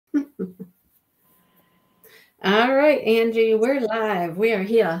All right, Angie, we're live. We are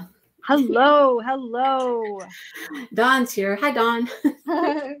here. Hello, hello. Dawn's here. Hi, Dawn.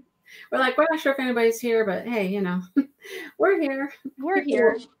 We're not sure if anybody's here, but hey, we're here. We're People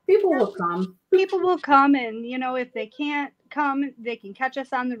here. will, people will come. People will come, and if they can't come, they can catch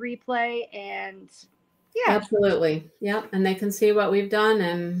us on the replay. And yeah, Absolutely. Yep. And they can see what we've done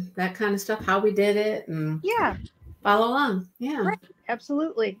and that kind of stuff, how we did it, and yeah, follow along. Yeah. right,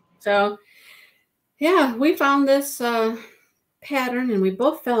 absolutely. So, yeah, we found this pattern and we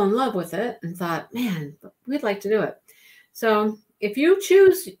both fell in love with it and thought, man, we'd like to do it. So, if you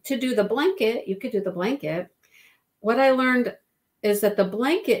choose to do the blanket, you could do the blanket. What I learned is that the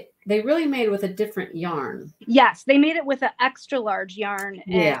blanket they really made with a different yarn. Yes, they made it with an extra large yarn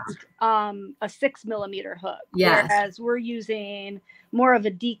Yeah. and a 6mm hook. Yes. Whereas we're using more of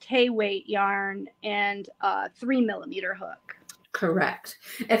a DK weight yarn and a 3mm hook. Correct.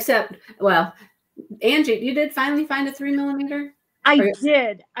 Except, well, Angie, you did finally find a 3mm? I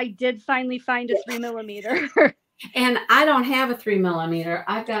did finally find a 3mm. And I don't have a 3mm.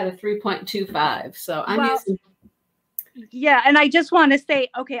 I've got a 3.25. So I'm using. Yeah, and I just want to say,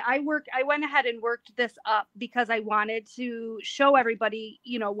 okay, I went ahead and worked this up because I wanted to show everybody,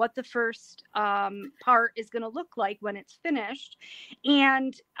 what the first part is going to look like when it's finished.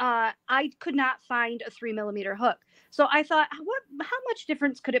 And I could not find a 3mm hook. So I thought, how much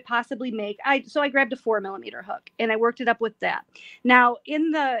difference could it possibly make? So I grabbed a 4mm hook and I worked it up with that. Now,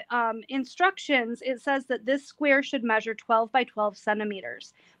 in the instructions, it says that this square should measure 12 by 12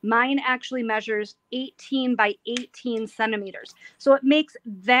 centimeters. Mine actually measures 18 by 18 centimeters. So it makes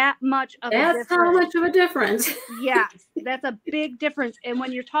that much of a difference. That's how much of a difference. Yes, that's a big difference. And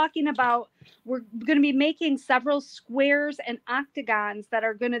when you're talking about, we're going to be making several squares and octagons that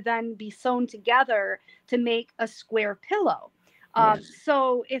are going to then be sewn together to make a square pillow.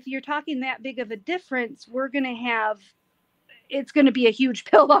 So if you're talking that big of a difference, it's going to be a huge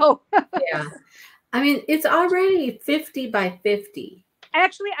pillow. Yeah. I mean, it's already 50 by 50.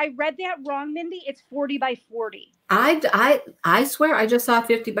 Actually, I read that wrong, Mindy. It's 40 by 40. I swear I just saw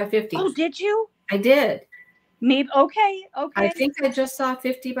 50 by 50. Oh, did you? I did. Maybe. Okay. I think I just saw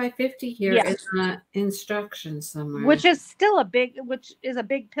 50 by 50 here in the instructions somewhere. Which is a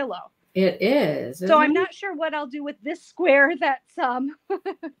big pillow. It is. So I'm not sure what I'll do with this square. That's it'll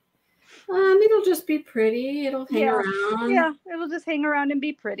just be pretty. It'll hang around. Yeah, it'll just hang around and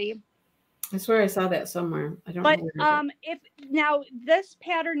be pretty. I swear I saw that somewhere. I don't know. But if now this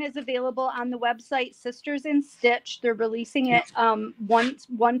pattern is available on the website Sisters in Stitch. They're releasing it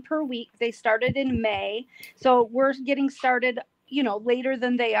one per week. They started in May, so we're getting started later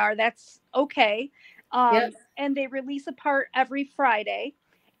than they are. That's okay. And they release a part every Friday,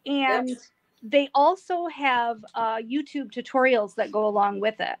 and they also have YouTube tutorials that go along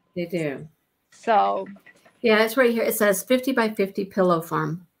with it. They do. So yeah, it's right here. It says 50 by 50 pillow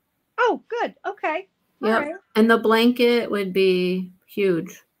form. Oh, good. Okay. Yeah. Right. And the blanket would be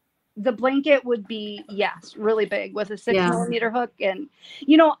huge. The blanket would be, yes, really big with a 6mm hook. And,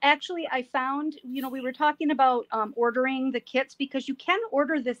 actually I found, we were talking about ordering the kits because you can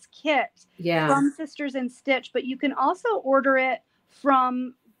order this kit from Sisters in Stitch, but you can also order it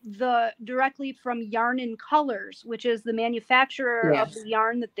directly from Yarn and Colors, which is the manufacturer of the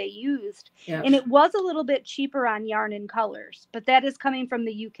yarn that they used. And it was a little bit cheaper on Yarn and Colors, but that is coming from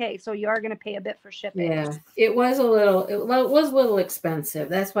the UK, so you are going to pay a bit for shipping. Yeah, it was a little expensive.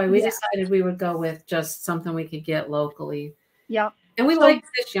 That's why we decided we would go with just something we could get locally. Yep. And we like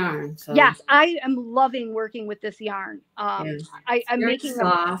this yarn. So. Yes, I am loving working with this yarn. I'm making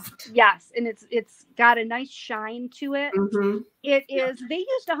soft. Yes, and it's got a nice shine to it. Mm-hmm. It is. They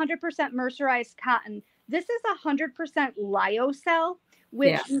used 100% mercerized cotton. This is 100% lyocell,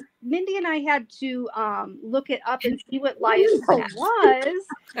 which Mindy and I had to look it up and see what lyocell was.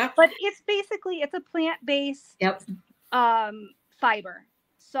 But it's a plant-based fiber.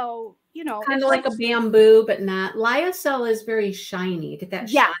 So, kind of like a bamboo, but not. Lyocell is very shiny. Get that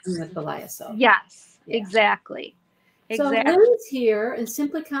shine with the lyocell. Yes, exactly. So Lynn's here, and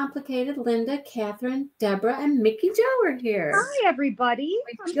Simply Complicated, Linda, Catherine, Deborah, and Mickey Jo are here. Hi, everybody.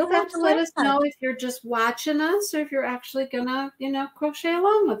 You'll have to let us know if you're just watching us or if you're actually gonna, crochet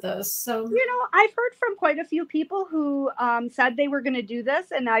along with us. So I've heard from quite a few people who said they were going to do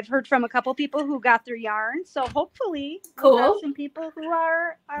this, and I've heard from a couple people who got their yarn. So hopefully, we'll have some people who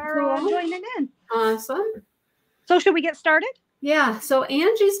are joining in. Awesome. So should we get started? Yeah. So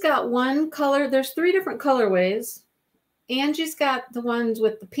Angie's got one color. There's 3 different colorways. Angie's got the ones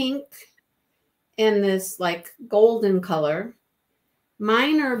with the pink and this like golden color.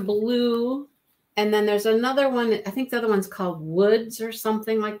 Mine are blue. And then there's another one. I think the other one's called Woods or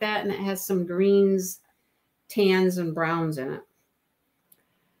something like that. And it has some greens tans and browns in it.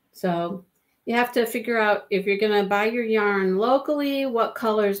 So you have to figure out if you're going to buy your yarn locally, what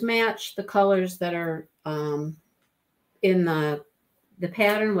colors match the colors that are in the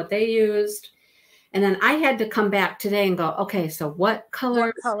pattern, what they used. And then I had to come back today and go, okay, so what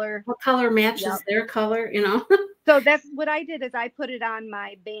color matches Yep. their color, you know? So that's what I did is I put it on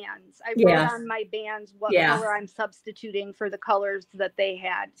my bands. I wrote on my bands what color I'm substituting for the colors that they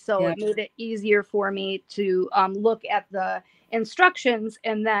had. So it made it easier for me to look at the instructions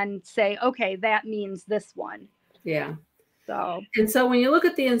and then say, okay, that means this one. Yeah. So, and so when you look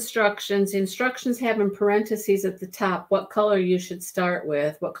at the instructions have in parentheses at the top what color you should start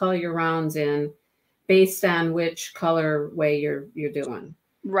with, what color your round's in, based on which color way you're doing.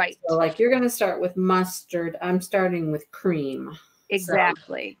 Right. So like you're going to start with mustard. I'm starting with cream.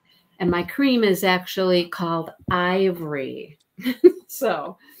 Exactly. So, and my cream is actually called ivory.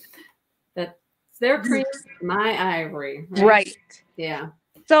 So that's their cream, my ivory. Right. Yeah.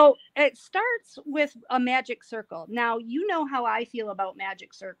 So it starts with a magic circle. Now, you know how I feel about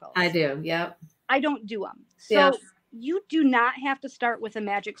magic circles. I do. Yep. I don't do them. So you do not have to start with a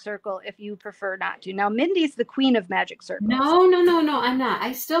magic circle if you prefer not to. Now, Mindy's the queen of magic circles. No, I'm not.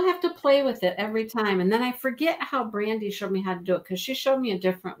 I still have to play with it every time. And then I forget how Brandy showed me how to do it because she showed me a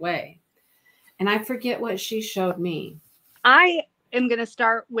different way. And I forget what she showed me. I am going to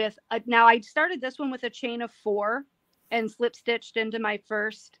start with, now I started this one with a chain of 4 and slip stitched into my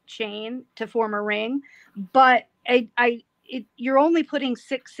first chain to form a ring. But you're only putting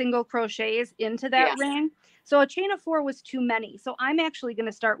 6 single crochets into that ring. So a chain of 4 was too many. So I'm actually going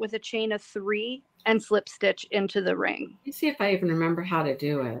to start with a chain of 3 and slip stitch into the ring. Let me see if I even remember how to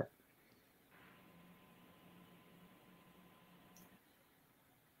do it.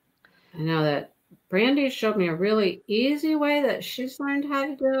 I know that Brandy showed me a really easy way that she's learned how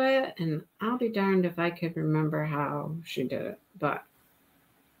to do it. And I'll be darned if I could remember how she did it. But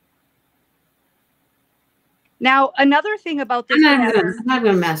now, another thing about this pattern, I'm not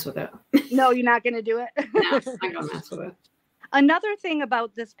going to mess with it. No, you're not going to do it? No, I'm not going to mess with it. Another thing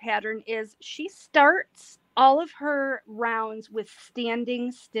about this pattern is she starts all of her rounds with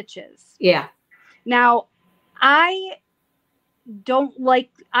standing stitches. Yeah. Now, I don't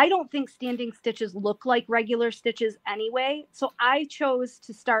think standing stitches look like regular stitches anyway. So I chose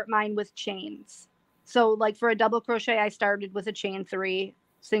to start mine with chains. So like for a double crochet, I started with a chain 3,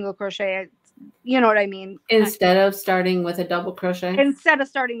 single crochet. You know what I mean? Instead of starting with a double crochet? Instead of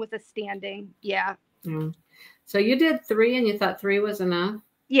starting with a standing. Yeah. So you did 3 and you thought 3 was enough?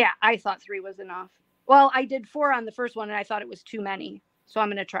 Yeah, I thought 3 was enough. Well, I did 4 on the first one and I thought it was too many. So I'm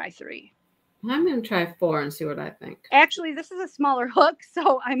going to try 3. I'm going to try 4 and see what I think. Actually, this is a smaller hook,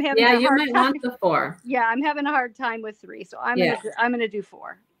 so I'm having you might want the 4. Yeah, I'm having a hard time with 3, so I'm going to do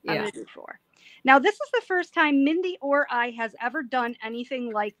 4. I'm going to do 4. Now, this is the first time Mindy or I has ever done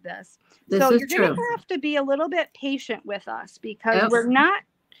anything like this. So you're going to have to be a little bit patient with us because we're not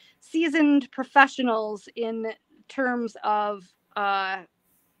seasoned professionals in terms of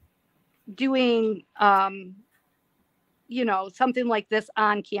doing, something like this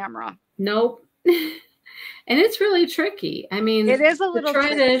on camera. Nope. And it's really tricky. I mean, it is a little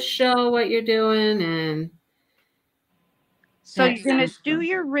try to show what you're doing. And so you're going to do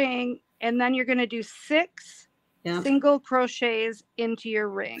your ring. And then you're going to do 6 single crochets into your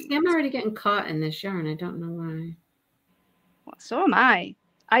ring. See, I'm already getting caught in this yarn. I don't know why. Well, so am I.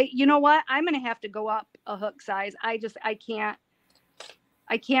 You know what? I'm going to have to go up a hook size. I can't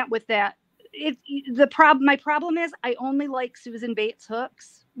with that. My problem is I only like Susan Bates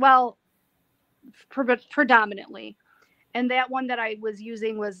hooks. Well, predominantly. And that one that I was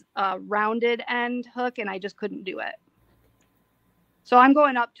using was a rounded end hook and I just couldn't do it. So I'm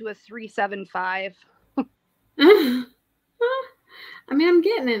going up to a 375. I mean, I'm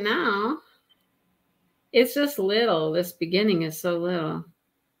getting it now. It's just little. This beginning is so little.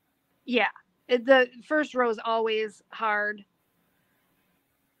 Yeah. The first row is always hard.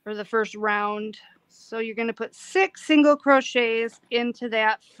 Or the first round. So you're going to put 6 single crochets into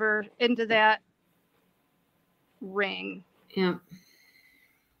that ring. Yeah.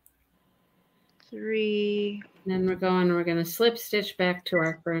 3. And then we're going to slip stitch back to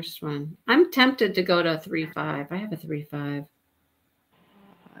our first one. I'm tempted to go to a 3-5. I have a 3-5.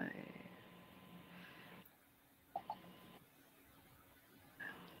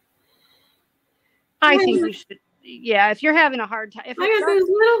 I think you should. Yeah, if you're having a hard time. I got this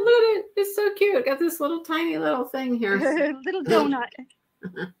little, it's so cute. I got this little tiny little thing here. Little donut.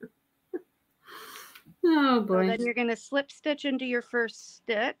 Oh boy. So then you're going to slip stitch into your first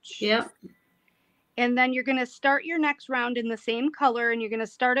stitch. Yep. And then you're going to start your next round in the same color, and you're going to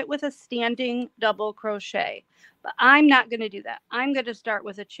start it with a standing double crochet. But I'm not going to do that. I'm going to start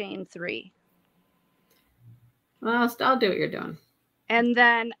with a chain 3. Well, I'll do what you're doing. And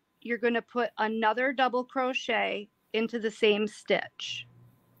then you're going to put another double crochet into the same stitch.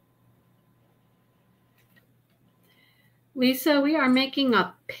 Lisa, we are making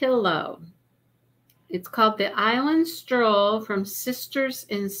a pillow. It's called the Island Stroll from Sisters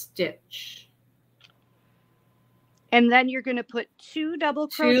in Stitch. And then you're going to put 2 double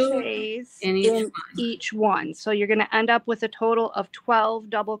crochets in each one. So you're going to end up with a total of 12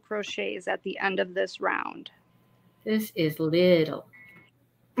 double crochets at the end of this round. This is little.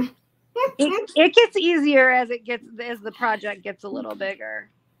 It gets easier as the project gets a little bigger.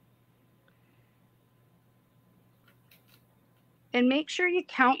 And make sure you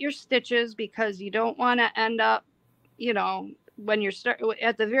count your stitches, because you don't want to end up, you know, when you're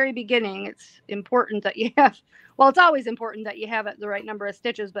at the very beginning, it's important that you have, well, it's always important that you have the right number of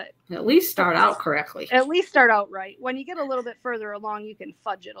stitches, but at least start out correctly. At least start out right. When you get a little bit further along, you can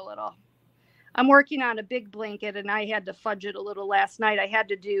fudge it a little. I'm working on a big blanket, and I had to fudge it a little last night. I had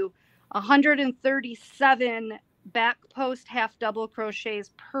to do 137 back post half double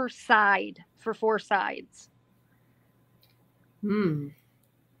crochets per side for 4 sides. And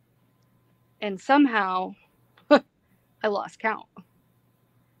somehow I lost count.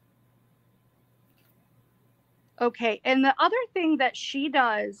 Okay, and the other thing that she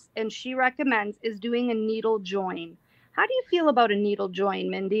does and she recommends is doing a needle join. How do you feel about a needle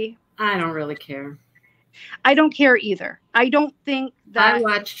join, Mindy? I don't really care. I don't care either. I don't think that... I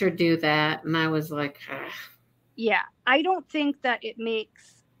watched her do that, and I was like, ugh. Yeah, I don't think that it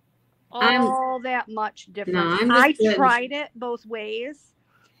makes all that much difference. No, I tried it both ways,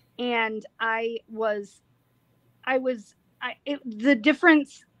 and the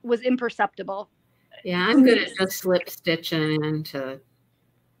difference was imperceptible. Yeah, I'm good at just slip stitching into.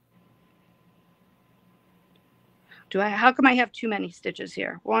 How come I have too many stitches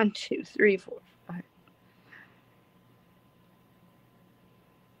here? 1, 2, 3, 4, 5.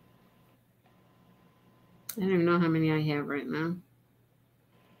 I don't even know how many I have right now.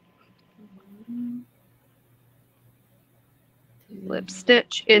 Slip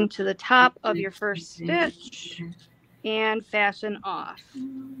stitch into the top of your first stitch and fasten off.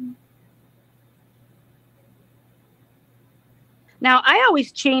 Now, I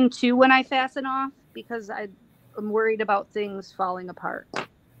always chain 2 when I fasten off, because I'm worried about things falling apart.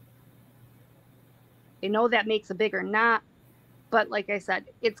 I know that makes a bigger knot, but like I said,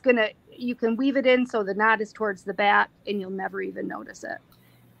 you can weave it in so the knot is towards the back and you'll never even notice it.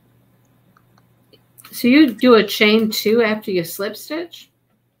 So you do a chain 2 after you slip stitch?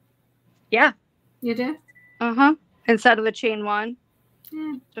 Yeah. You did? Uh-huh. Instead of a chain 1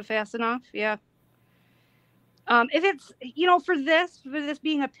 Yeah. to fasten off. Yeah. If it's, for this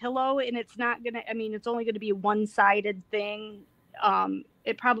being a pillow, and it's not going to, it's only going to be a one-sided thing.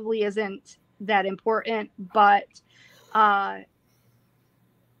 It probably isn't that important, but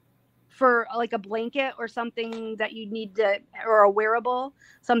for like a blanket or something that you need or a wearable,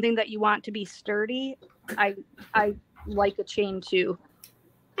 something that you want to be sturdy, I like a chain 2.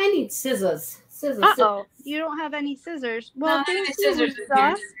 I need scissors. Uh-oh, you don't have any scissors. Well, no, scissors.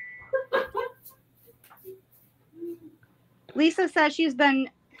 Lisa says she's been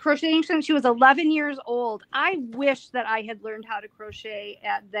crocheting since she was 11 years old. I wish that I had learned how to crochet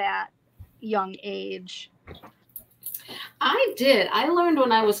at that young age. I did. I learned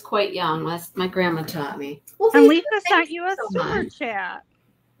when I was quite young. My grandma taught me. Well, and Lisa sent you a super chat.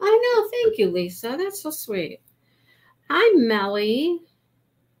 I know. Thank you, Lisa. That's so sweet. Hi, Melly.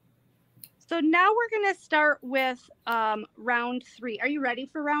 So now we're going to start with round 3. Are you ready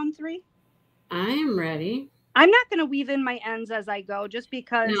for round 3? I am ready. I'm not going to weave in my ends as I go, just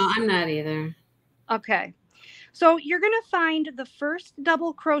because. No, I'm not either. Okay. So you're going to find the first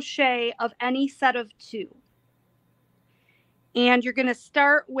double crochet of any set of 2. And you're going to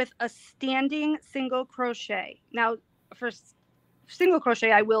start with a standing single crochet. Now, for single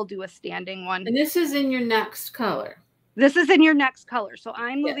crochet, I will do a standing one. And this is in your next color. This is in your next color. So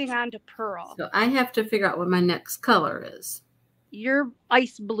I'm moving on to pearl. So I have to figure out what my next color is. You're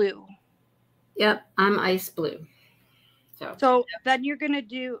ice blue. Yep, I'm ice blue. So then you're going to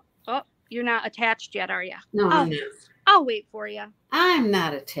do, you're not attached yet, are you? No, I'm not. I'll wait for you. I'm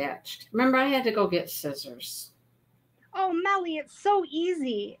not attached. Remember, I had to go get scissors. Oh, Melly, it's so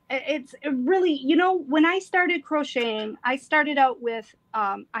easy. It's really, when I started crocheting, I started out with,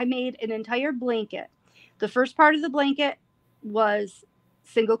 I made an entire blanket. The first part of the blanket was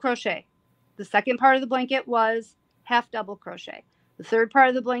single crochet. The second part of the blanket was half double crochet. The third part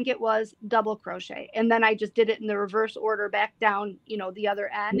of the blanket was double crochet. And then I just did it in the reverse order back down, you know, the other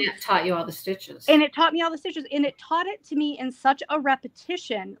end. And that taught you all the stitches. And it taught me all the stitches. And it taught it to me in such a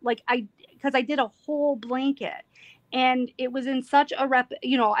repetition, like because I did a whole blanket. And it was in such a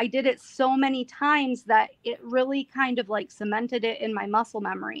you know, I did it so many times that it really kind of like cemented it in my muscle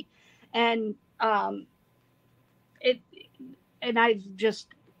memory. And and I've just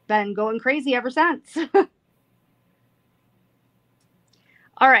been going crazy ever since.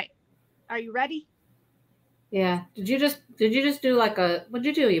 All right. Are you ready? Yeah. Did you just do like what'd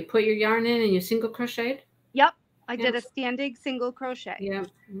you do? You put your yarn in and you single crocheted? Yep. I did a standing single crochet. Yeah.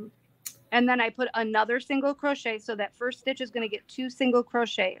 And then I put another single crochet. So that first stitch is going to get 2 single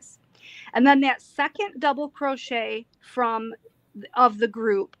crochets. And then that second double crochet of the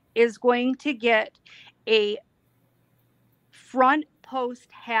group is going to get a front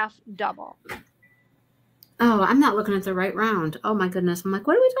post half double. Oh, I'm not looking at the right round. Oh my goodness. I'm like,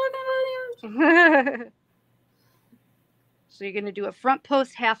 what are we talking about here? So you're going to do a front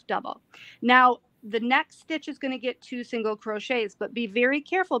post half double. Now, the next stitch is going to get 2 single crochets, but be very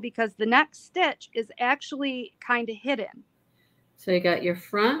careful because the next stitch is actually kind of hidden. So you got your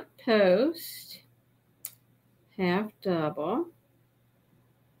front post half double.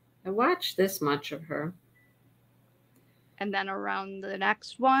 I watched this much of her. And then around the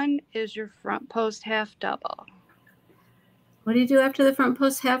next one is your front post half double. What do you do after the front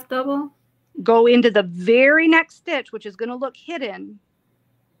post half double? Go into the very next stitch, which is going to look hidden.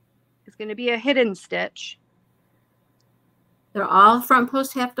 It's going to be a hidden stitch. They're all front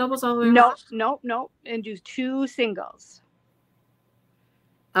post half doubles all the way around? No. And do 2 singles.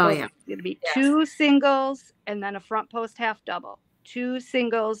 Oh, so yeah. It's going to be 2 singles and then a front post half double. 2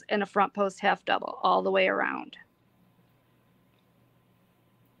 singles and a front post half double all the way around.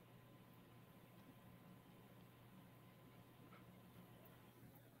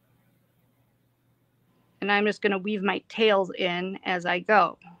 And I'm just going to weave my tails in as I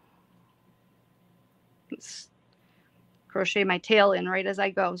go. Crochet my tail in right as I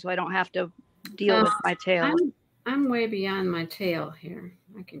go so I don't have to deal with my tail. I'm way beyond my tail here.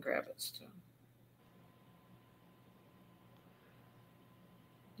 I can grab it still.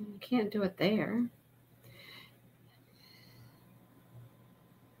 I can't do it there.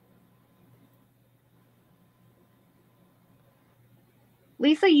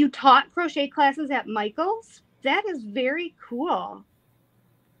 Lisa, you taught crochet classes at Michael's? That is very cool.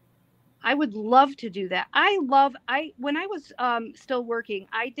 I would love to do that. When I was still working,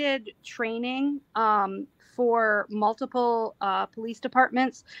 I did training for multiple police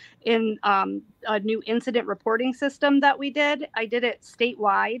departments in a new incident reporting system that we did. I did it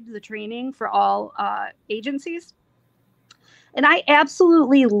statewide, the training for all agencies. And I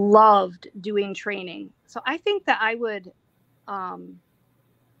absolutely loved doing training. So I think that I would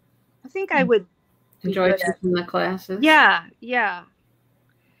enjoy taking the classes. Yeah.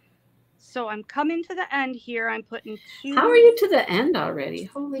 So I'm coming to the end here. I'm putting 2. How are you to the end already?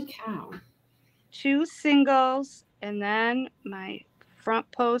 Holy cow. 2 singles and then my front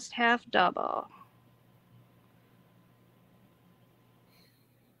post half double.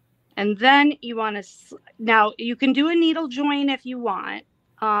 And then you want to, now you can do a needle join if you want.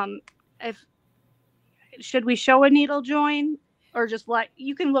 Should we show a needle join? Or just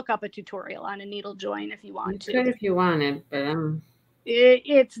you can look up a tutorial on a needle join if you want to. Good if you wanted, but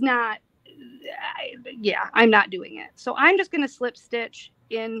it's not. I'm not doing it. So I'm just going to slip stitch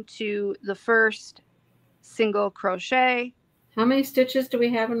into the first single crochet. How many stitches do we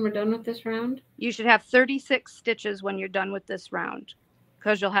have when we're done with this round? You should have 36 stitches when you're done with this round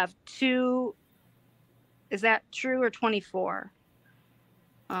because you'll have 2. Is that true or 24?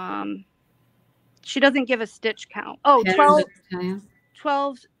 She doesn't give a stitch count. Oh, 12 you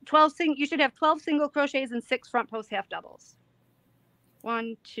should have 12 single crochets and 6 front post half doubles.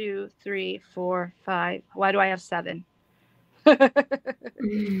 1, 2, 3, 4, 5. Why do I have 7?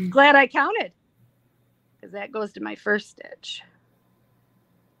 Glad I counted because that goes to my first stitch.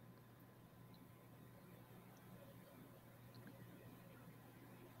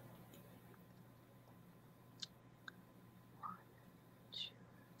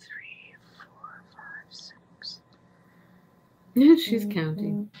 Yeah, she's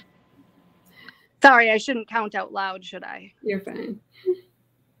counting. Sorry, I shouldn't count out loud, should I? You're fine.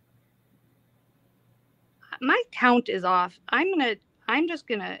 My count is off. I'm just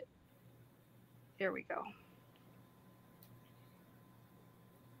gonna, here we go.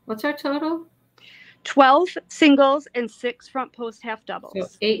 What's our total? 12 singles and 6 front post half doubles. So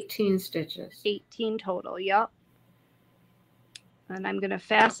 18 stitches. 18 total, yep. And I'm gonna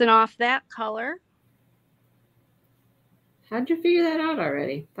fasten off that color. How'd you figure that out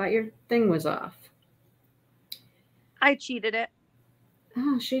already? Thought your thing was off. I cheated it.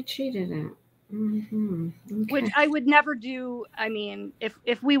 Oh, she cheated it. Okay. Which I would never do. I mean,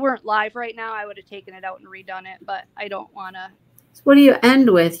 if we weren't live right now, I would have taken it out and redone it, but I don't want to. So what do you end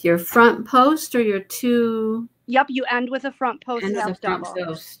with? Your front post or your two? Yep, you end with a front post End with half a front double.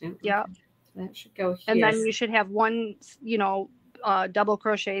 post. Yep. Okay. That should go here. And then you should have one, double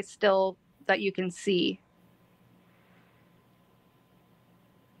crochet still that you can see.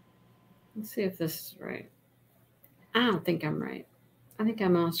 Let's see if this is right. I don't think I'm right. I think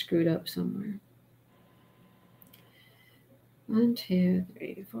I'm all screwed up somewhere. 1, 2,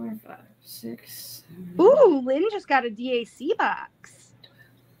 3, 4, 5, 6, 7. Ooh, Lynn just got a DAC box.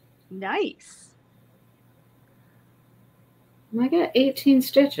 Nice. I got 18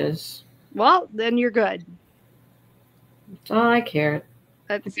 stitches. Well, then you're good. That's all I care.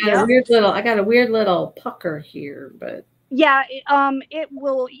 That's I got a weird little pucker here, but yeah, it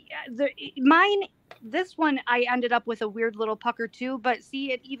will. Mine. This one I ended up with a weird little pucker too, but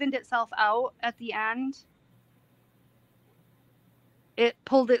see, it evened itself out at the end. It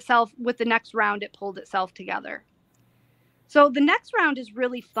pulled itself with the next round. It pulled itself together. So the next round is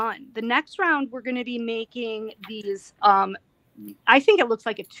really fun. The next round we're going to be making these. I think it looks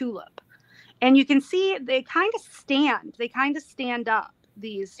like a tulip, and you can see they kind of stand. They kind of stand up.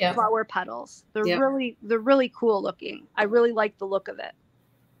 These flower petals. They're really cool looking. I really like the look of it.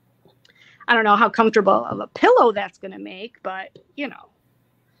 I don't know how comfortable of a pillow that's going to make, but it's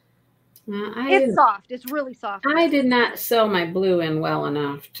soft. It's really soft. I did not sew my blue in well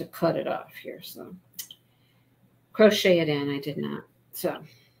enough to cut it off here, so crochet it in. I did not. So,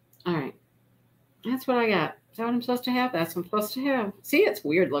 all right, that's what I got. Is that what I'm supposed to have? That's what I'm supposed to have. See, it's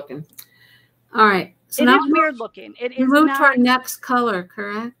weird looking. All right. So now it's weird looking. It is moved to our next color,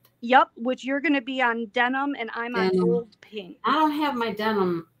 correct? Yep, which you're going to be on denim, and I'm on gold pink. I don't have my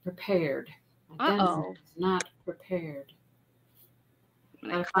denim prepared. My denim is not prepared.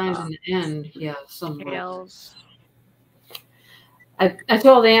 I'll find an end, somewhere. Tails. I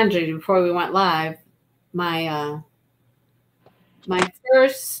told Angie before we went live, my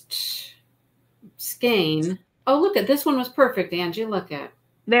first skein. Oh, look at this one was perfect, Angie. Look at.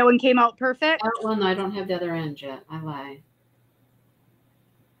 That one came out perfect? That one, I don't have the other end yet. I lie.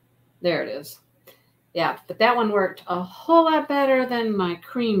 There it is. Yeah, but that one worked a whole lot better than my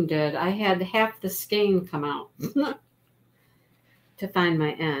cream did. I had half the skein come out to find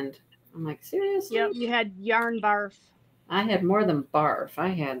my end. I'm like, seriously? Yep, you had yarn barf. I had more than barf. I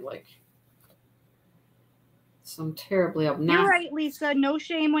had like some terribly obnoxious. You're right, Lisa. No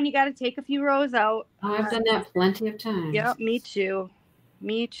shame when you got to take a few rows out. Oh, I've done that plenty of times. Yep, me too.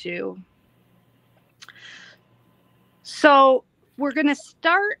 Me too. So we're going to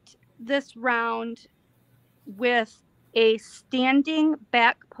start this round with a standing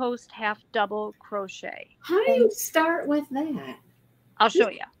back post half double crochet. How do you start with that? I'll show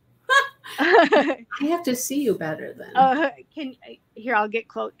you. I have to see you better then. I'll get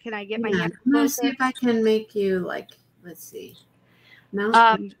close. Can I get my hand? I'm gonna see if I can make you like. Let's see. No,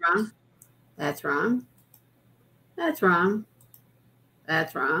 that's wrong. That's wrong. That's wrong.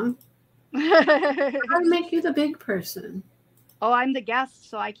 That's wrong. How to make you the big person? Oh, I'm the guest,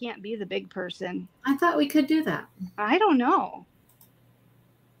 so I can't be the big person. I thought we could do that. I don't know.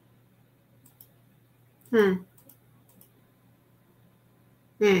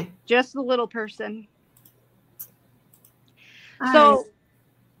 Just the little person. So,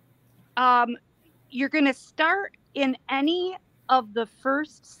 you're going to start in any of the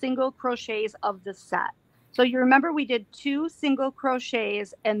first single crochets of the set. So you remember we did 2 single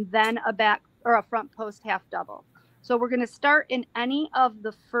crochets and then a back or a front post half double. So we're going to start in any of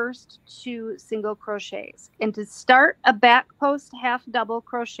the first 2 single crochets. And to start a back post half double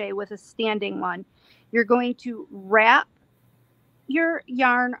crochet with a standing one, you're going to wrap your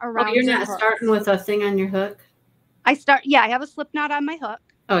yarn around. Oh, you're not starting with a thing on your hook? I have a slip knot on my hook.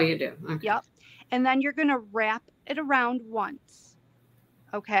 Oh, you do? Okay. Yep. And then you're going to wrap it around once.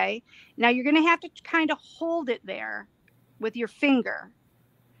 Okay. Now you're going to have to kind of hold it there with your finger.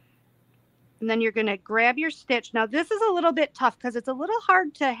 And then you're going to grab your stitch. Now this is a little bit tough because it's a little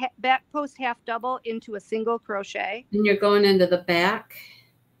hard to back post half double into a single crochet. And you're going into the back?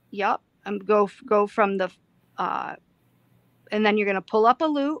 Yep. Go from the, and then you're going to pull up a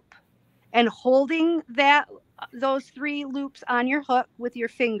loop and holding those 3 loops on your hook with your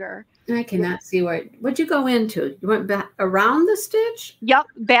finger. I cannot see what'd you go into? You went back around the stitch? Yep,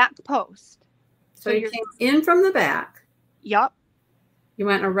 back post. So you came in from the back. Yep. You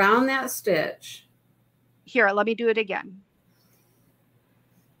went around that stitch. Here, let me do it again.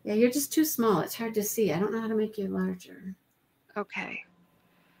 Yeah, you're just too small. It's hard to see. I don't know how to make you larger. Okay.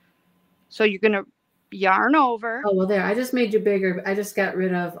 So you're going to yarn over. Oh, well, there. I just made you bigger. I just got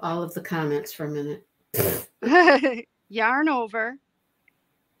rid of all of the comments for a minute. Yarn over.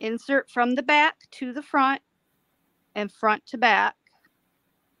 Insert from the back to the front and front to back.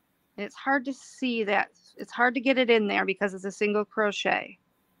 And it's hard to see that. It's hard to get it in there because it's a single crochet.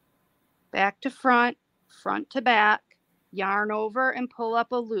 Back to front, front to back, yarn over and pull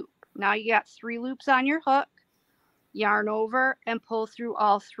up a loop. Now you got 3 loops on your hook. Yarn over and pull through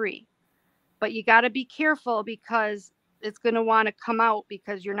all 3. But you got to be careful because it's going to want to come out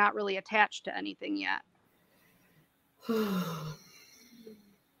because you're not really attached to anything yet.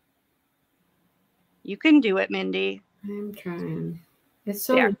 You can do it, Mindy. I'm trying. It's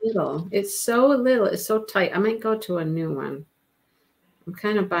so little. It's so little. It's so tight. I might go to a new one. I'm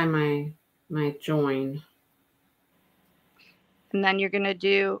kind of by my join. And then you're going to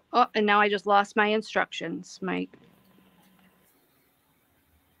do, oh, and now I just lost my instructions.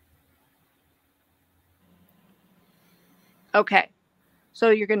 Okay.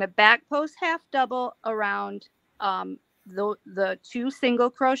 So you're going to back post half double around the 2 single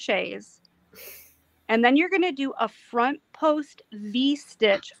crochets. And then you're going to do a front post V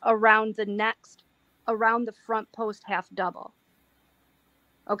stitch around the front post half double.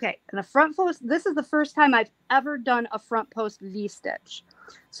 Okay, and the front post, this is the first time I've ever done a front post V stitch.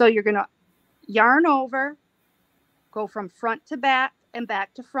 So you're going to yarn over, go from front to back and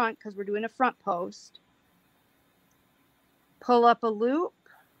back to front because we're doing a front post. Pull up a loop,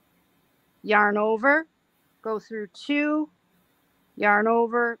 yarn over, go through 2, yarn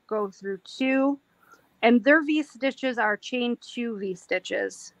over, go through 2. And their V stitches are chain 2 V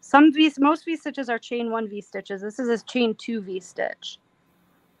stitches. Most V stitches are chain 1 V stitches. This is a chain 2 V stitch.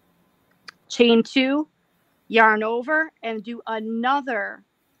 Chain 2, yarn over, and do another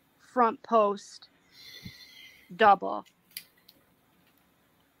front post double.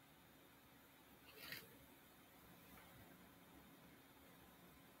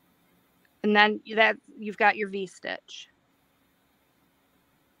 And then you've got your V stitch.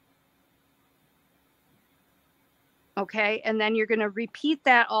 Okay, and then you're going to repeat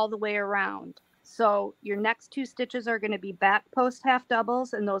that all the way around. So your next 2 stitches are going to be back post half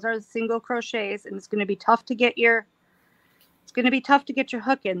doubles, and those are the single crochets, and it's going to be tough to get your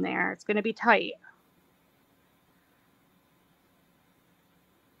hook in there. It's going to be tight.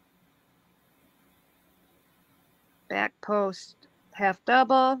 Back post half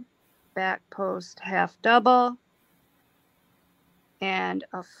double, back post half double, and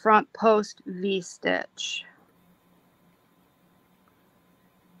a front post V stitch.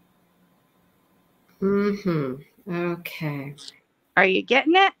 Okay. Are you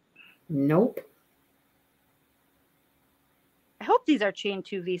getting it? Nope. I hope these are chain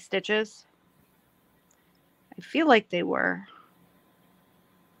 2 V stitches. I feel like they were.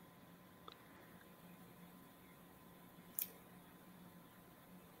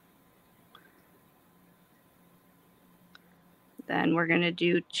 Then we're going to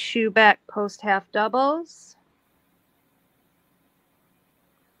do 2 back post half doubles.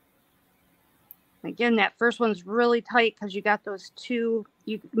 Again, that first one's really tight because you got those 2.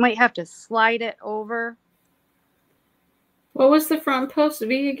 You might have to slide it over. What was the front post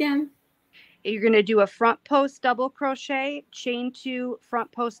V again? You're going to do a front post double crochet, chain 2,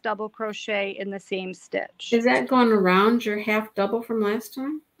 front post double crochet in the same stitch. Is that going around your half double from last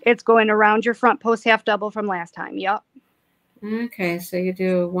time? It's going around your front post half double from last time. Yep. Okay, so you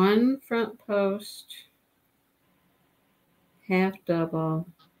do 1 front post half double,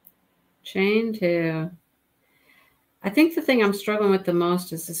 chain 2. I think the thing I'm struggling with the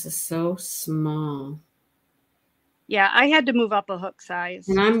most is this is so small. Yeah, I had to move up a hook size.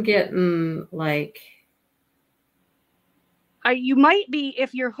 And I'm getting like... You might be,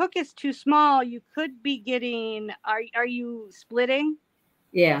 if your hook is too small, you could be getting, are you splitting?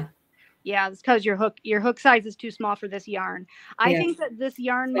 Yeah. Yeah, it's because your hook size is too small for this yarn. I think that this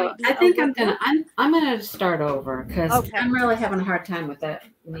yarn might be... I think I'm gonna start over because I'm really having a hard time with that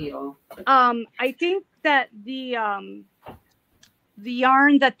needle. I think that the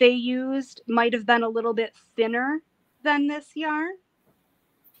yarn that they used might have been a little bit thinner than this yarn.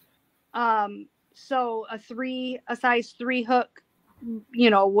 So a size 3 hook,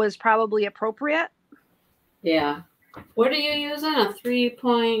 was probably appropriate. Yeah. What are you using? A 3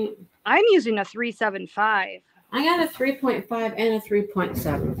 I'm using a 375. I got a 3.5 and a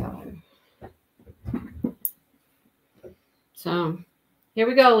 3.75. So here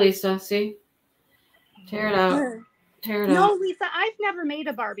we go, Lisa. See? Tear it out. Tear it out. No, Lisa, I've never made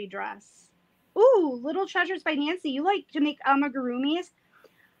a Barbie dress. Ooh, Little Treasures by Nancy. You like to make amigurumis?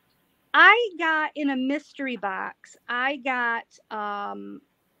 I got in a mystery box, I got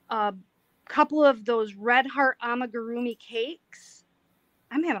a couple of those Red Heart amigurumi cakes.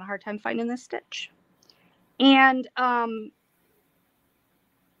 I'm having a hard time finding this stitch. And I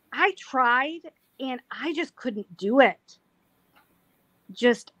tried and I just couldn't do it.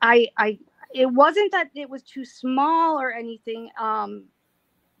 Just it wasn't that it was too small or anything,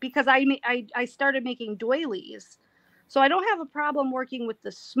 because I started making doilies. So I don't have a problem working with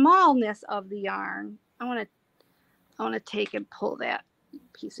the smallness of the yarn. I want to take and pull that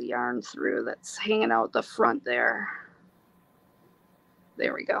piece of yarn through that's hanging out the front there.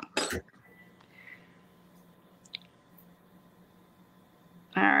 There we go.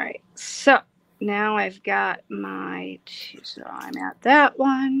 All right. So now I've got my so I'm at that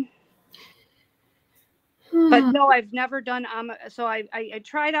one. But no, I've never done so I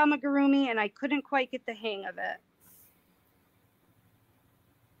tried amigurumi and I couldn't quite get the hang of it.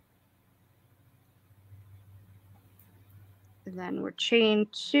 And then we're chain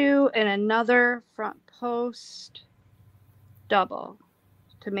 2 and another front post double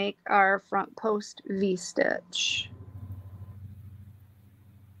to make our front post V-stitch.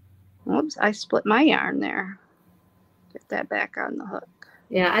 Whoops, I split my yarn there. Get that back on the hook.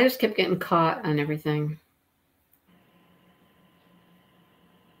 Yeah, I just kept getting caught on everything.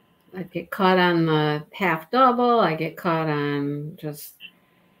 I get caught on the half double. I get caught on just...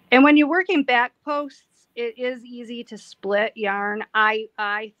 And when you're working back posts, it is easy to split yarn,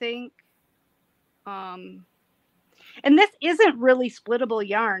 I think. And this isn't really splittable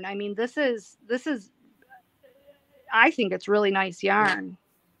yarn. I mean, this is I think it's really nice yarn.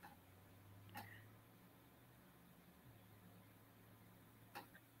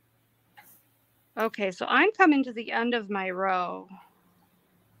 Okay, so I'm coming to the end of my row.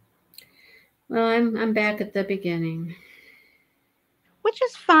 Well, I'm back at the beginning. Which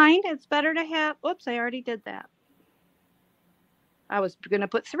is fine. It's better to have... Oops, I already did that. I was going to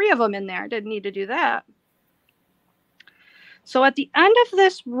put 3 of them in there. I didn't need to do that. So at the end of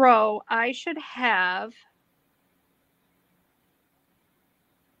this row, I should have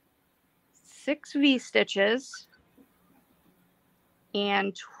 6 V-stitches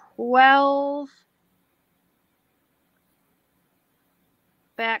and 12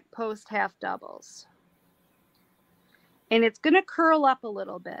 back post half doubles. And it's going to curl up a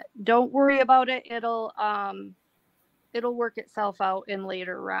little bit. Don't worry about it. It'll work itself out in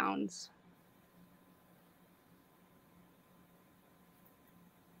later rounds.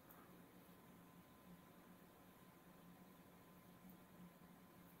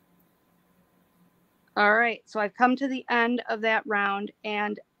 All right, so I've come to the end of that round,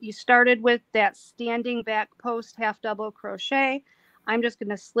 and you started with that standing back post half double crochet. I'm just going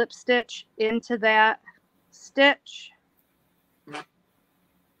to slip stitch into that stitch.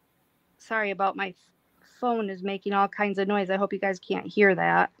 Sorry about my phone is making all kinds of noise. I hope you guys can't hear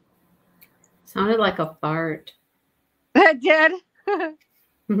that. Sounded like a fart. It did.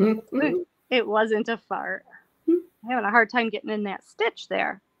 It wasn't a fart. I'm having a hard time getting in that stitch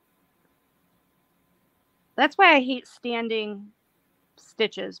there. That's why I hate standing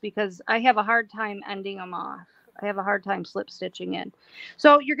stitches, because I have a hard time ending them off. I have a hard time slip stitching in.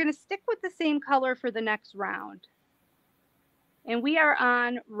 So you're going to stick with the same color for the next round. And we are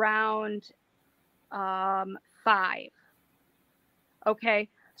on round 5. Okay,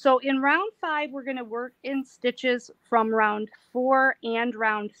 so in round 5, we're going to work in stitches from round 4 and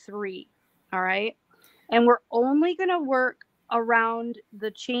round 3. All right, and we're only going to work around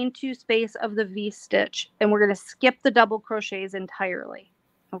the chain 2 space of the V-stitch, and we're going to skip the double crochets entirely.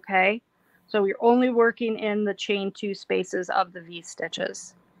 Okay, so we're only working in the chain 2 spaces of the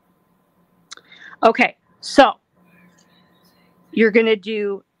V-stitches. Okay, so you're going to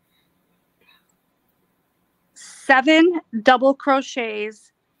do 7 double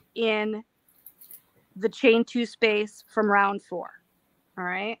crochets in the chain 2 space from round 4. All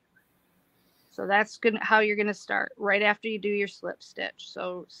right, so that's how you're going to start right after you do your slip stitch.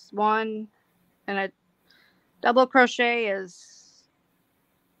 So 1 and a double crochet is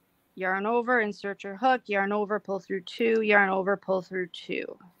yarn over, insert your hook, yarn over, pull through 2, yarn over, pull through 2.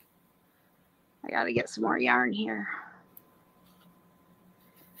 I got to get some more yarn here.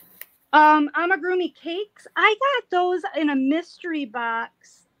 Amigurumi cakes, I got those in a mystery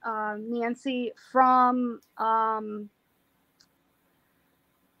box, Nancy, from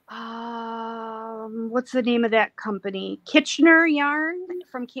what's the name of that company? Kitchener Yarn.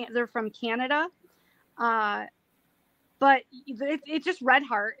 They're from Canada. But it's just Red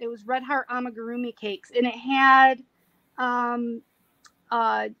Heart. It was Red Heart amigurumi cakes, and it had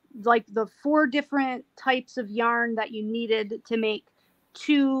like the 4 different types of yarn that you needed to make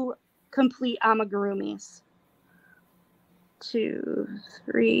 2 complete amigurumis. 2,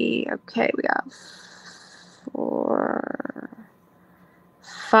 3. Okay, we got 4,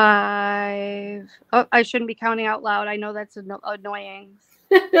 5. Oh, I shouldn't be counting out loud. I know that's annoying.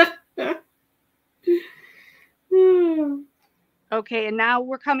 Okay, and now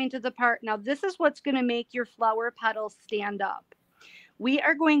we're coming to the part. Now, this is what's going to make your flower petals stand up. We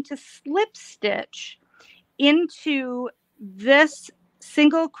are going to slip stitch into this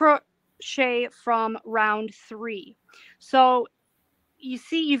single crochet from round 3. So you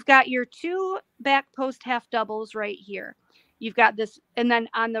see, you've got your 2 back post half doubles right here. You've got this, and then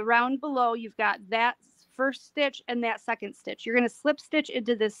on the round below, you've got that first stitch and that second stitch. You're going to slip stitch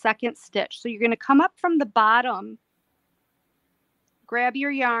into this second stitch. So you're going to come up from the bottom, grab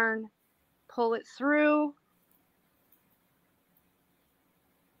your yarn, pull it through.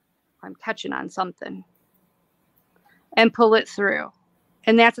 I'm catching on something. And pull it through.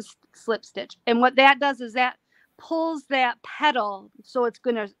 And that's a slip stitch. And what that does is that pulls that petal so it's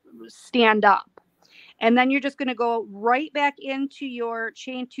going to stand up. And then you're just going to go right back into your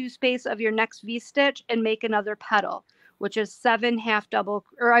chain 2 space of your next V-stitch and make another petal, which is 7 double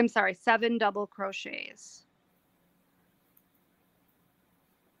crochets.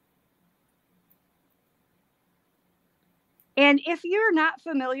 And if you're not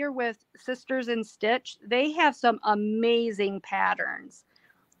familiar with Sisters in Stitch, they have some amazing patterns.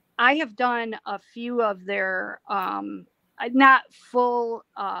 I have done a few of their, not full,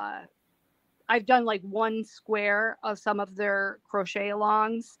 I've done like 1 square of some of their crochet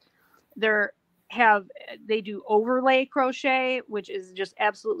alongs. They do overlay crochet, which is just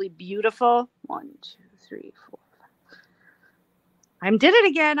absolutely beautiful. 1, 2, 3, 4, 5. I did it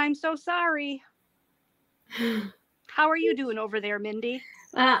again. I'm so sorry. How are you doing over there, Mindy?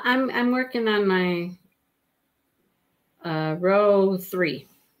 I'm working on my row 3.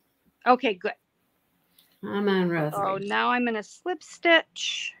 Okay, good. I'm on row 3. Oh, now I'm going to slip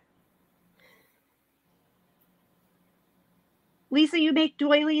stitch. Lisa, you make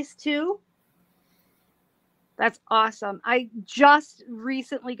doilies too? That's awesome. I just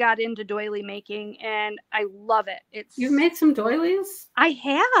recently got into doily making and I love it. You've made some doilies? I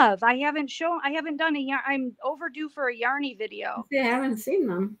have. I haven't done a yarn. I'm overdue for a yarny video. I haven't seen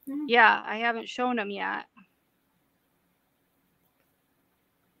them. Yeah, I haven't shown them yet.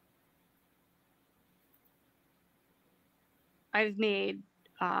 I've made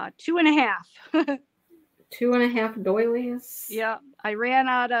 2.5. 2.5 doilies? Yeah, I ran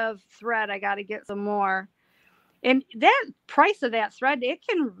out of thread. I got to get some more. And that price of that thread, it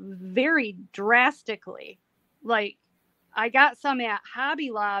can vary drastically. Like, I got some at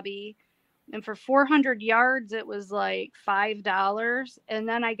Hobby Lobby, and for 400 yards, it was like $5. And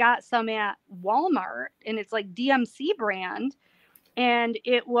then I got some at Walmart, and it's like DMC brand, and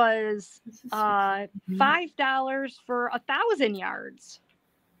it was $5 for 1,000 yards.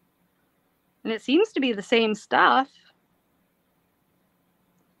 And it seems to be the same stuff.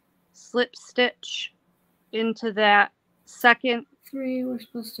 Slip stitch into that second 3. We're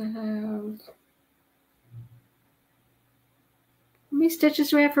supposed to have, how many stitches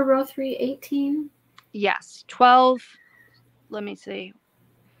do we have for row 3? 18? Yes, 12. Let me see.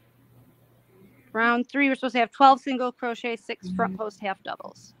 Round 3, we're supposed to have 12 single crochet, 6 front post half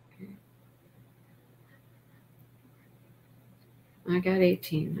doubles. I got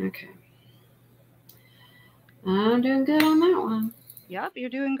 18. Okay. I'm doing good on that one. Yep, you're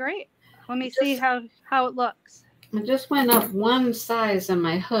doing great. Let me see how it looks. I just went up 1 size on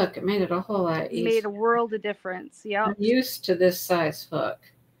my hook. It made it a whole lot easier. Made a world of difference. Yep. I'm used to this size hook.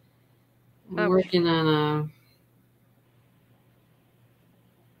 I'm working on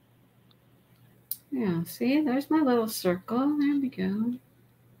yeah, see, there's my little circle. There we go.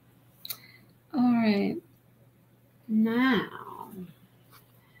 All right. Now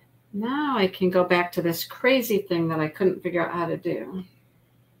I can go back to this crazy thing that I couldn't figure out how to do.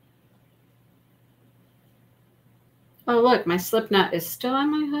 Oh, look, my slip knot is still on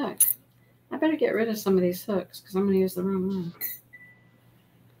my hook. I better get rid of some of these hooks because I'm going to use the wrong one.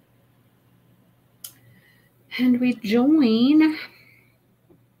 And we join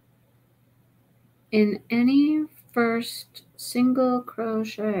in any first single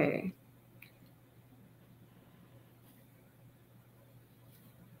crochet.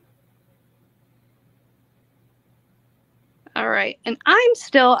 All right, and I'm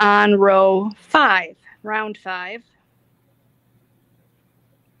still on row 5, round 5.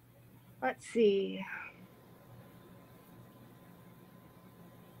 Let's see.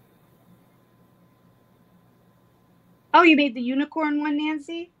 Oh, you made the unicorn one,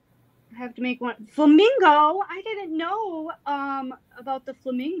 Nancy? I have to make one. Flamingo. I didn't know about the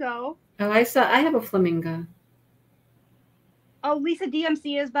flamingo. Oh, I have a flamingo. Oh, Lisa,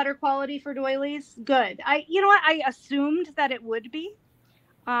 DMC is better quality for doilies. Good. You know what? I assumed that it would be.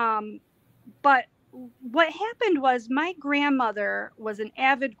 But what happened was my grandmother was an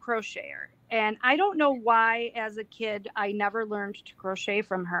avid crocheter, and I don't know why as a kid I never learned to crochet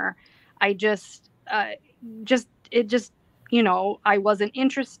from her. I just you know, I wasn't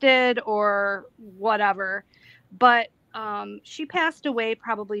interested or whatever. But she passed away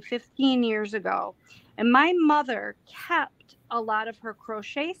probably 15 years ago, and my mother kept a lot of her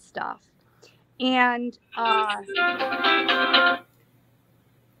crochet stuff. And what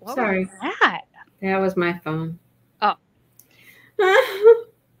Sorry. was that? That was my phone. Oh.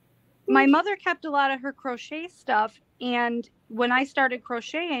 My mother kept a lot of her crochet stuff, and when I started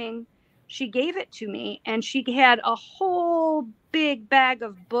crocheting, she gave it to me, and she had a whole big bag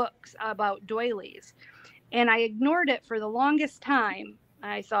of books about doilies, and I ignored it for the longest time.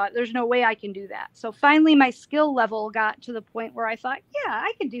 I thought, there's no way I can do that. So finally my skill level got to the point where I thought, yeah,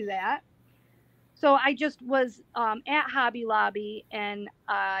 I can do that. So I just was at Hobby Lobby, and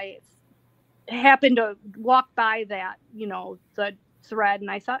I happened to walk by that, you know, the thread,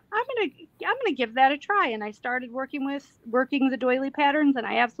 and I thought, I'm gonna give that a try. And I started working the doily patterns, and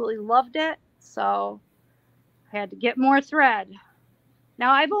I absolutely loved it. So I had to get more thread.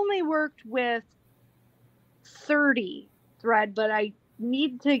 Now I've only worked with 30 thread, but I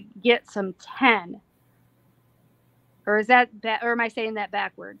need to get some 10. Or is that or am I saying that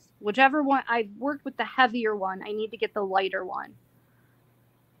backwards? Whichever one. I've worked with the heavier one. I need to get the lighter one.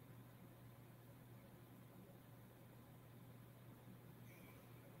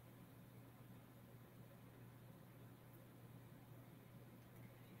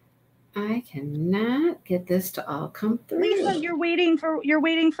 I cannot get this to all come through. Lisa, you're waiting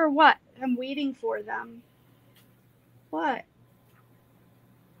for what? I'm waiting for them. What?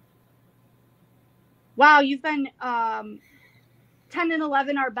 Wow, you've been 10 and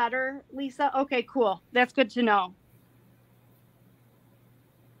 11 are better, Lisa. Okay, cool. That's good to know.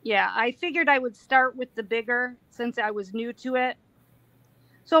 Yeah, I figured I would start with the bigger since I was new to it.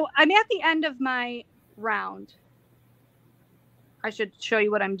 So I'm at the end of my round. I should show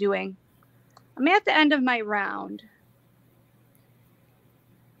you what I'm doing. I'm at the end of my round.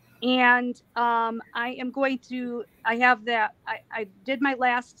 And I am going to, I have that, I did my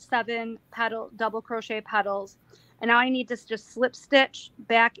last 7 double crochet petals, and now I need to just slip stitch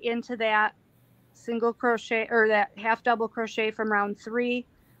back into that single crochet, or that half double crochet from round 3.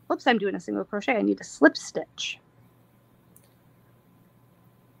 Whoops, I'm doing a single crochet. I need to slip stitch.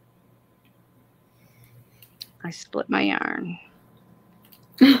 I split my yarn.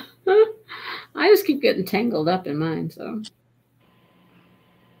 I just keep getting tangled up in mine, so.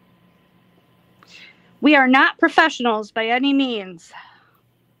 We are not professionals by any means.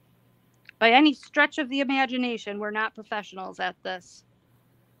 By any stretch of the imagination, we're not professionals at this.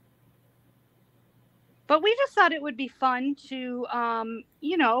 But we just thought it would be fun to,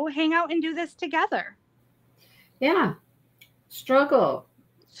 you know, hang out and do this together. Yeah. Struggle.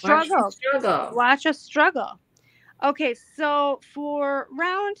 Watch us struggle. Okay, so for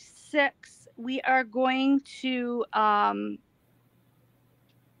round 6, we are going to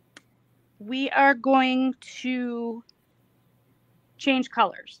change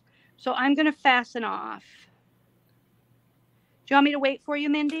colors. So I'm going to fasten off. Do you want me to wait for you,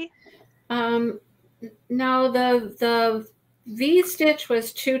 Mindy? No, the V stitch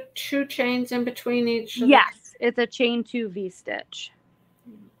was two chains in between each. Yes, it's a chain 2 V stitch.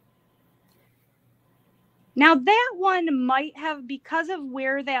 Now that one might have, because of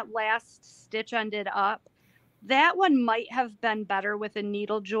where that last stitch ended up, that one might have been better with a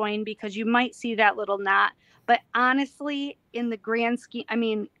needle join, because you might see that little knot. But honestly, in the grand scheme, I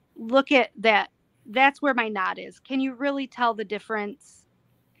mean, look at that. That's where my knot is. Can you really tell the difference?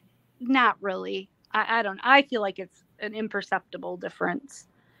 Not really. I feel like it's an imperceptible difference.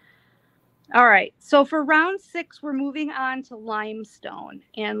 All right. So for round 6, we're moving on to limestone.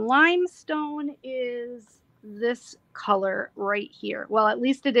 And limestone is this color right here. Well, at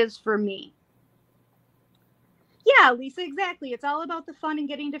least it is for me. Yeah, Lisa, exactly. It's all about the fun and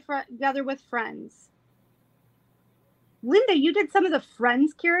getting together with friends. Linda, you did some of the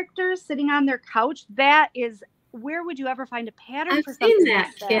Friends characters sitting on their couch. That is, where would you ever find a pattern for something I've seen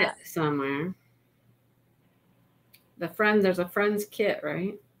that like kit somewhere. There's a Friends kit,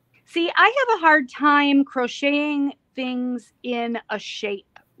 right? See, I have a hard time crocheting things in a shape.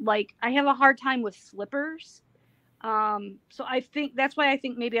 Like, I have a hard time with slippers. So I think that's why I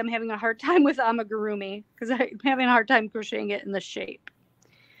think maybe I'm having a hard time with amigurumi, because I'm having a hard time crocheting it in the shape.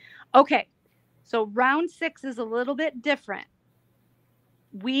 Okay, so round 6 is a little bit different.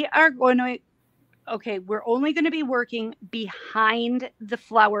 We are going to, okay, we're only going to be working behind the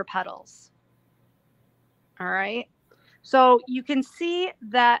flower petals. All right. So you can see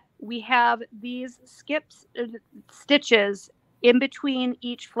that we have these stitches in between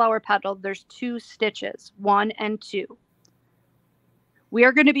each flower petal. There's 2 stitches, 1 and 2. We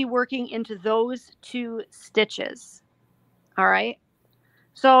are going to be working into those 2 stitches. All right.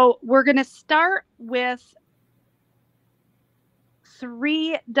 So we're going to start with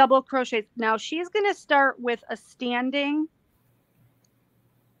 3 double crochets. Now she's going to start with a standing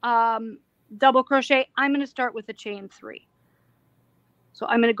double crochet. I'm going to start with a chain 3. So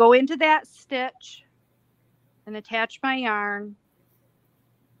I'm going to go into that stitch and attach my yarn,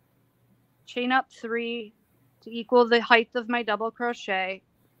 chain up 3 to equal the height of my double crochet.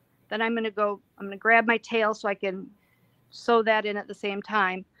 Then I'm going to grab my tail so I can sew that in at the same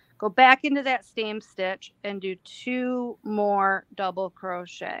time. Go back into that same stitch and do 2 more double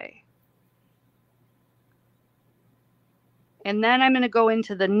crochet. And then I'm going to go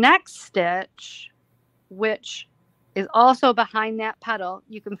into the next stitch, which is also behind that petal.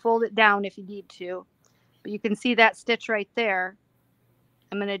 You can fold it down if you need to, but you can see that stitch right there.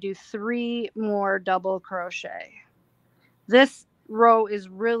 I'm going to do 3 more double crochet. This row is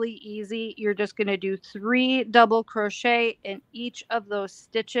really easy. You're just going to do 3 double crochet in each of those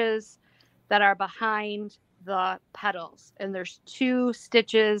stitches that are behind the petals. And there's 2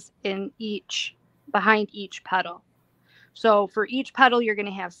 stitches in behind each petal. So for each petal, you're going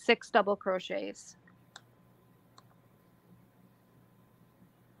to have 6 double crochets.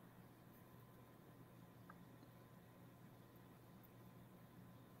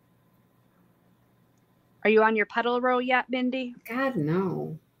 Are you on your petal row yet, Mindy? God,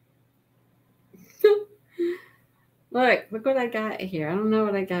 no. Look what I got here. I don't know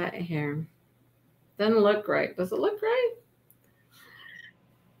what I got here. Doesn't look right. Does it look right?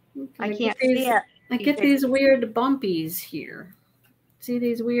 I can't see it. I get these weird bumpies here. See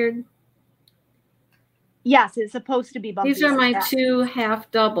these weird? Yes, it's supposed to be bumpy. These are my 2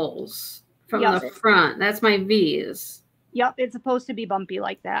 half doubles from the front. That's my V's. Yep, it's supposed to be bumpy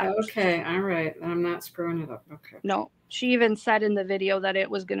like that. Okay, all right. I'm not screwing it up. Okay. No, she even said in the video that it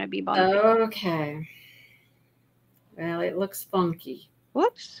was going to be bumpy. Okay. Well, it looks funky.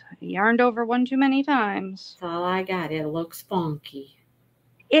 Whoops, yarned over one too many times. That's all I got. It looks funky.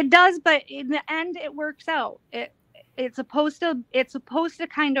 It does, but in the end, it works out. It's supposed to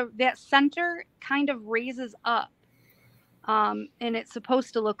kind of, that center kind of raises up, and it's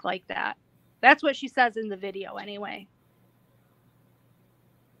supposed to look like that. That's what she says in the video, anyway.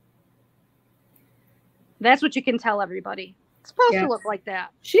 That's what you can tell everybody. It's supposed to look like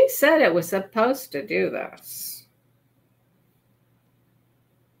that. She said it was supposed to do this.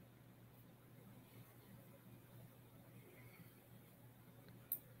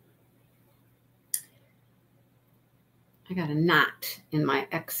 I got a knot in my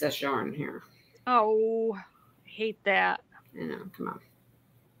excess yarn here. Oh, I hate that. I know, come on.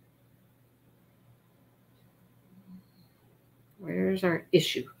 Where's our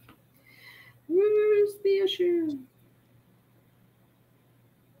issue? Where's the issue?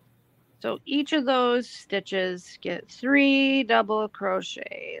 So each of those stitches get 3 double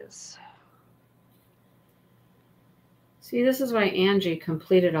crochets. See, this is why Angie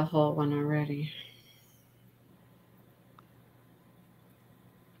completed a whole one already.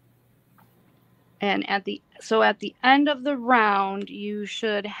 And at the end of the round, you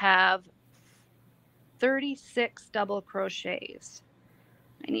should have 36 double crochets.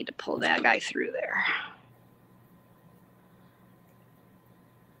 I need to pull that guy through there.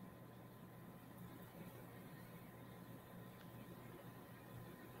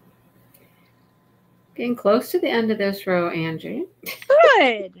 Getting close to the end of this row, Angie.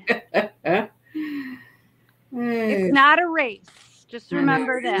 Good. It's not a race. Just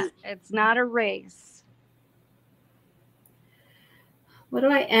remember that. It's not a race. What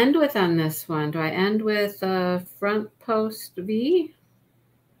do I end with on this one? Do I end with a front post V?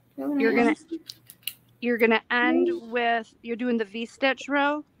 You're gonna end with, you're doing the V-stitch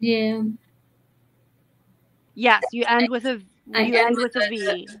row? Yeah. Yes, you end with a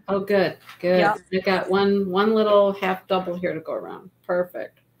V. Oh, good. Yep. I got one little half double here to go around.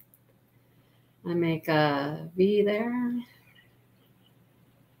 Perfect. I make a V there.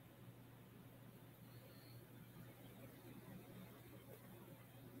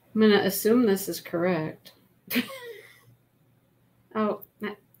 I'm going to assume this is correct. Oh,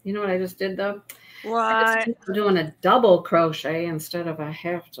 you know what I just did, though? What? I'm doing a double crochet instead of a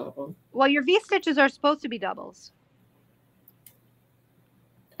half double. Well, your V-stitches are supposed to be doubles.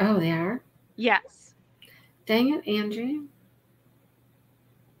 Oh, they are? Yes. Dang it, Angie.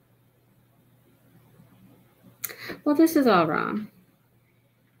 Well, this is all wrong.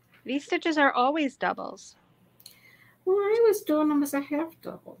 V-stitches are always doubles. Well, I was doing them as a half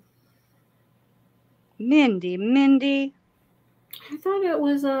double. Mindy. I thought it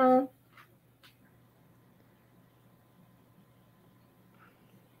was a...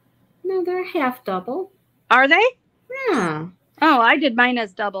 No, they're half double. Are they? Yeah. Oh, I did mine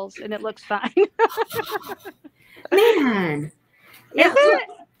as doubles, and it looks fine. Man. Yeah, is it?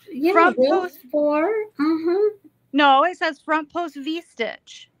 Yeah, front post 4. No, it says front post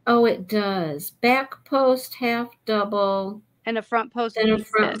V-stitch. Oh, it does. Back post half double. And a front post and V-stitch.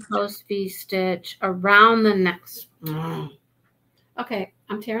 A front post V-stitch around the next. Okay,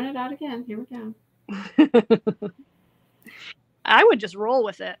 I'm tearing it out again. Here we go. I would just roll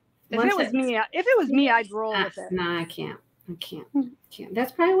with it. If it was me, I'd roll with it. No, I can't.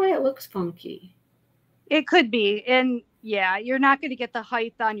 That's probably why it looks funky. It could be. And yeah, you're not going to get the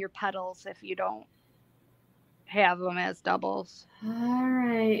height on your petals if you don't have them as doubles. All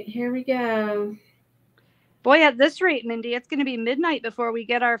right, here we go. Boy, at this rate, Mindy, it's going to be midnight before we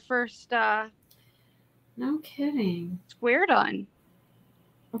get our first no kidding. Square done.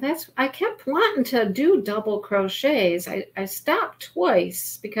 Well, I kept wanting to do double crochets. I stopped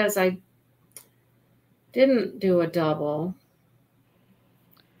twice because I didn't do a double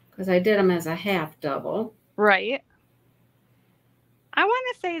because I did them as a half double. Right. I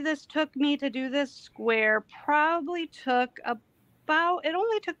want to say this took me to do this square probably took it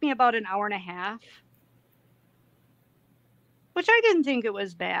only took me about an hour and a half, which I didn't think it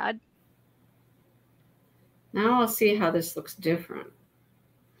was bad. Now I'll see how this looks different.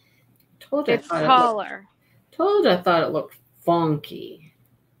 It's taller. I thought it looked funky.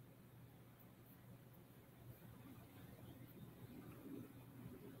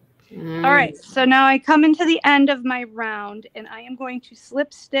 All right, so now I come into the end of my round and I am going to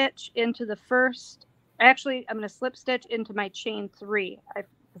slip stitch into the first. Actually, I'm going to slip stitch into my chain 3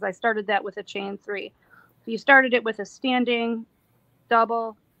 because I started that with a chain 3. So you started it with a standing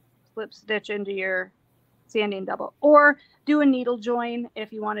double, slip stitch into your standing double, or do a needle join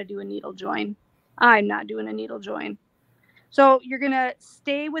if you want to do a needle join. I'm not doing a needle join. So you're going to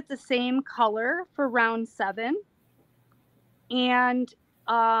stay with the same color for round 7. And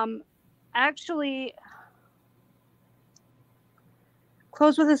actually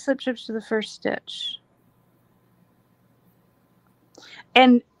close with a slip stitch to the first stitch.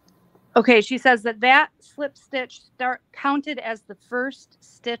 And okay, she says that slip stitch counted as the first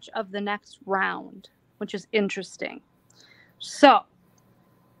stitch of the next round, which is interesting. So,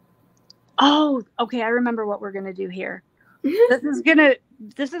 okay, I remember what we're gonna do here. This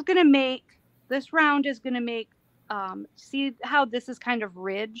round is gonna make. See how this is kind of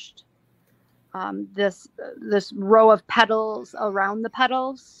ridged? This row of petals around the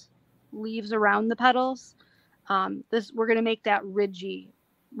petals, leaves around the petals. We're gonna make that ridgy.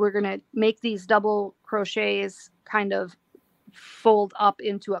 We're gonna make these double crochets kind of fold up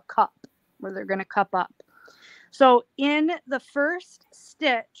into a cup where they're gonna cup up. So in the first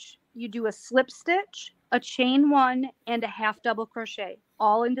stitch, you do a slip stitch, a chain 1, and a half double crochet,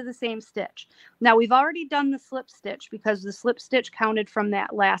 all into the same stitch. Now we've already done the slip stitch because the slip stitch counted from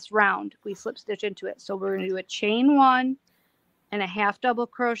that last round. We slip stitch into it. So we're going to do a chain 1 and a half double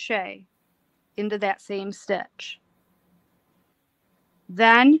crochet into that same stitch.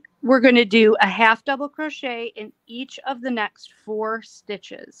 Then we're going to do a half double crochet in each of the next 4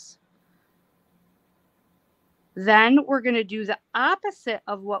 stitches. Then we're going to do the opposite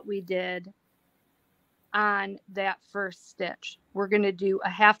of what we did on that first stitch. We're going to do a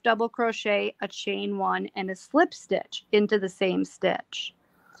half double crochet, a chain 1, and a slip stitch into the same stitch.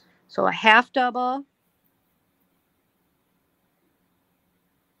 So a half double,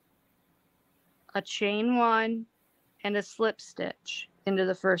 a chain 1, and a slip stitch into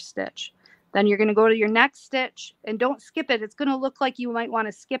the first stitch. Then you're going to go to your next stitch and don't skip it. It's going to look like you might want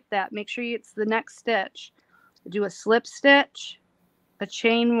to skip that. Make sure it's the next stitch. Do a slip stitch, a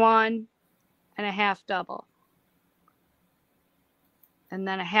chain 1, and a half double. And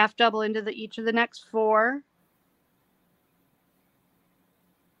then a half double into each of the next 4.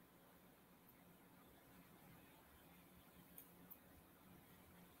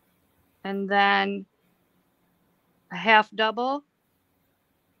 And then a half double,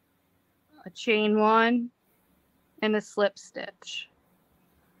 a chain 1, and a slip stitch.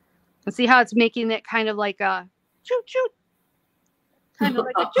 And see how it's making it kind of like a choo-choo. Kind of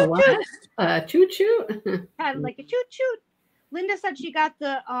like a choo-choo. Choo-choo? Kind of like a choo-choo. Linda said she got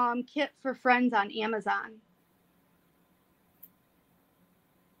the kit for friends on Amazon.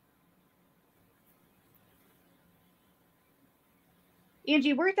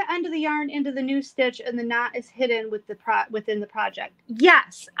 Angie, work the end of the yarn into the new stitch and the knot is hidden with the within the project.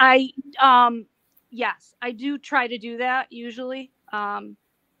 Yes, I do try to do that usually. I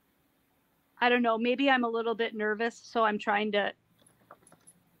don't know, maybe I'm a little bit nervous, so I'm trying to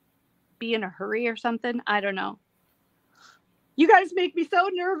be in a hurry or something. I don't know. You guys make me so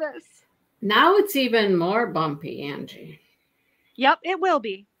nervous. Now it's even more bumpy, Angie. Yep, it will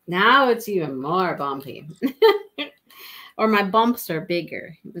be. Now it's even more bumpy. Or my bumps are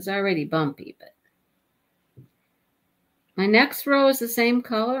bigger. It was already bumpy, but my next row is the same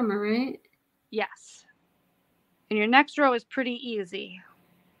color, am I right? Yes. And your next row is pretty easy.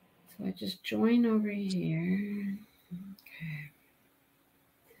 So I just join over here. Okay.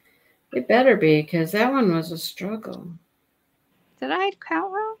 It better be, because that one was a struggle. Did I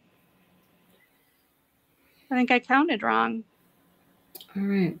count wrong? I think I counted wrong. All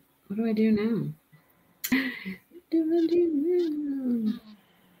right. What do I do now?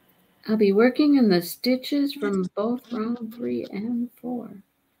 I'll be working in the stitches from both round 3 and 4.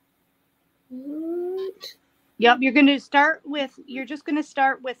 What? Yep, you're just going to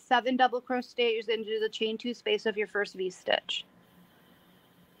start with 7 double crochets into the chain 2 space of your first V stitch.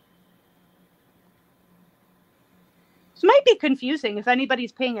 This might be confusing if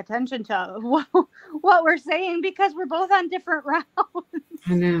anybody's paying attention to what we're saying, because we're both on different rounds.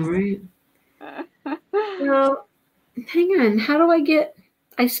 I know, right? Well, hang on. How do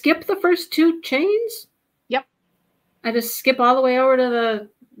I skip the first 2 chains? Yep. I just skip all the way over to the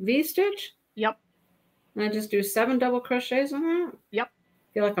V stitch? Yep. And I just do 7 double crochets on that? Yep.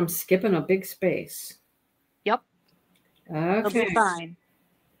 I feel like I'm skipping a big space. Yep. Okay. It'll be fine.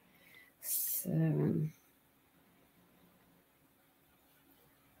 7.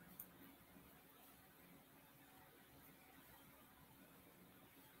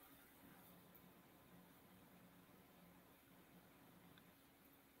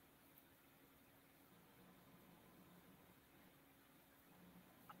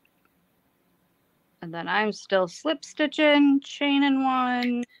 And then I'm still slip stitching, chaining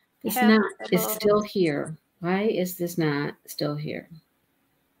 1. This knot is still here. Why is this knot still here?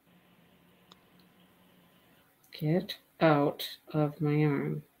 Get out of my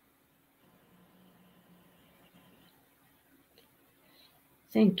yarn.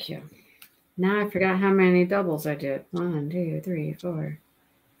 Thank you. Now I forgot how many doubles I did. 1, 2, 3, 4,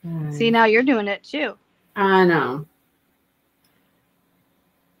 5. See, now you're doing it too. I know.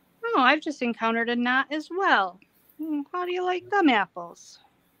 Oh, I've just encountered a knot as well. How do you like them apples?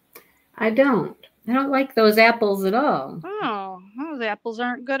 I don't. I don't like those apples at all. Oh, those apples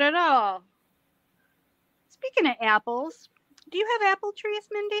aren't good at all. Speaking of apples, do you have apple trees,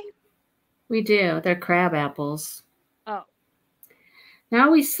 Mindy? We do. They're crab apples. Oh. Now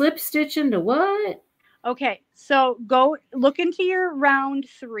we slip stitch into what? Okay, so go look into your round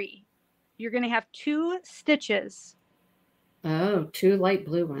 3. You're going to have 2 stitches. Oh, 2 light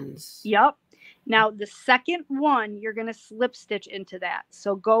blue ones. Yep. Now the second one, you're going to slip stitch into that.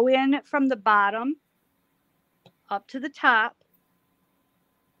 So go in from the bottom up to the top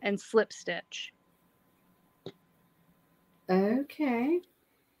and slip stitch. Okay.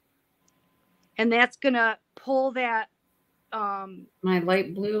 And that's going to pull that my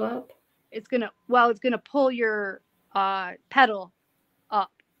light blue up. It's going to pull your petal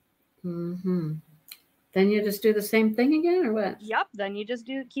up. Mhm. Then you just do the same thing again, or what? Yep. Then you just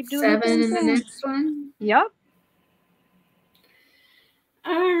keep doing 7 the same in thing. the next one. Yep.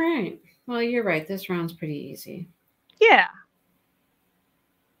 All right. Well, you're right. This round's pretty easy. Yeah.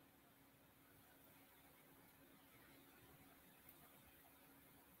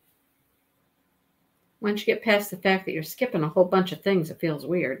 Once you get past the fact that you're skipping a whole bunch of things, it feels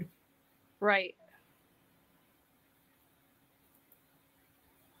weird. Right.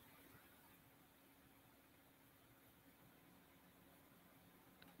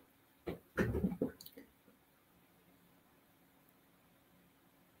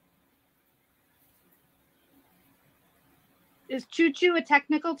 Is choo-choo a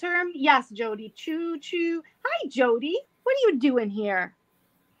technical term? Yes, Jody. Choo-choo. Hi, Jody. What are you doing here?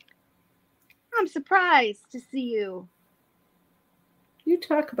 I'm surprised to see you. You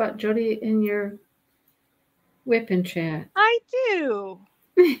talk about Jody in your whipping chat. I do.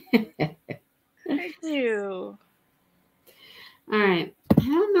 I do. All right. I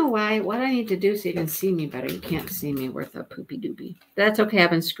don't know what I need to do so you can see me better. You can't see me worth a poopy doopy. That's okay. I've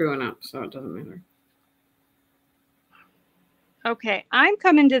been screwing up, so it doesn't matter. Okay, I'm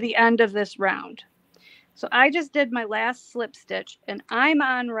coming to the end of this round. So I just did my last slip stitch and I'm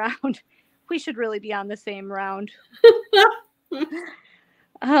on round. We should really be on the same round.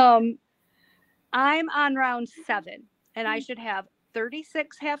 I'm on round 7 and I should have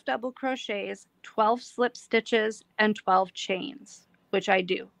 36 half double crochets, 12 slip stitches, and 12 chains, which I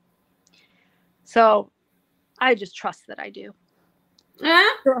do. So I just trust that I do.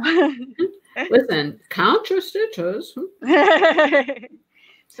 Listen, count your stitches.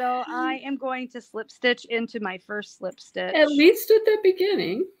 So I am going to slip stitch into my first slip stitch. At least at the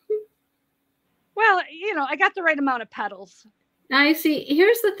beginning. Well, you know, I got the right amount of petals. Now, you see,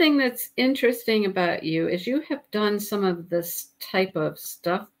 here's the thing that's interesting about you is you have done some of this type of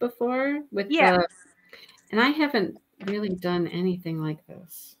stuff before with and I haven't really done anything like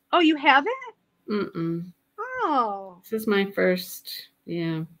this. Oh, you haven't? Mm-mm. Oh. This is my first,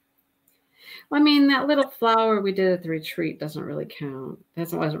 yeah. Well, I mean, that little flower we did at the retreat doesn't really count.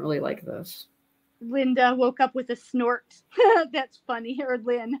 That wasn't really like this. Linda woke up with a snort. That's funny. Or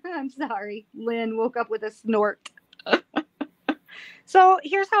Lynn. I'm sorry. Lynn woke up with a snort. So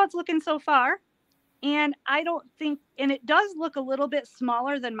here's how it's looking so far. And I don't think, and it does look a little bit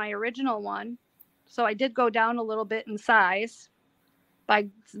smaller than my original one. So I did go down a little bit in size by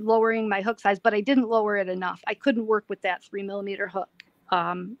lowering my hook size, but I didn't lower it enough. I couldn't work with that 3mm hook.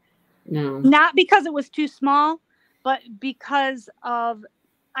 No. Not because it was too small, but because of,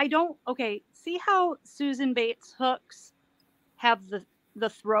 okay, see how Susan Bates hooks have the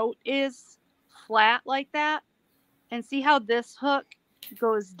throat is flat like that? And see how this hook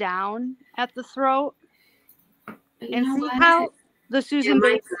goes down at the throat? And see how the Susan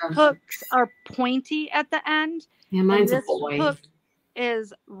Bates hooks are pointy at the end? Yeah, mine's and this hook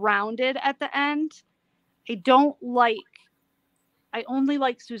is rounded at the end. I only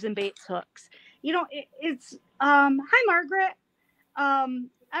like Susan Bates hooks. You know, it's hi Margaret.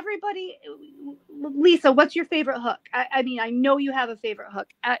 Everybody, Lisa, what's your favorite hook? I mean, I know you have a favorite hook.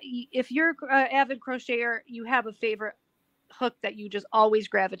 If you're an avid crocheter, you have a favorite hook that you just always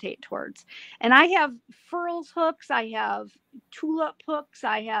gravitate towards. And I have furls hooks, I have tulip hooks,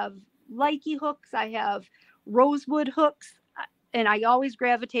 I have likey hooks, I have rosewood hooks, and I always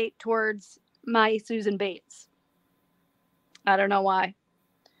gravitate towards my Susan Bates. I don't know why.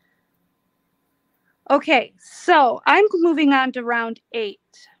 Okay, so I'm moving on to round 8.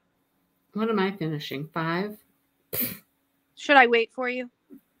 What am I finishing? 5? Should I wait for you?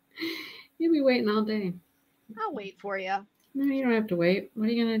 You'll be waiting all day. I'll wait for you. No, you don't have to wait. What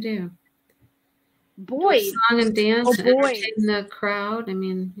are you going to do? Boys. Song and dance and boys. entertain the crowd. I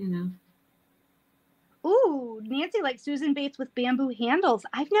mean, you know. Ooh, Nancy likes Susan Bates with bamboo handles.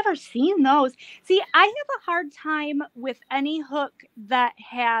 I've never seen those. See, I have a hard time with any hook that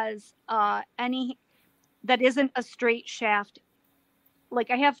has that isn't a straight shaft.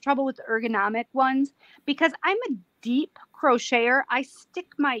 Like I have trouble with the ergonomic ones because I'm a deep crocheter. I stick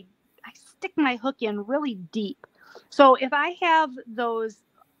my hook in really deep. So if I have the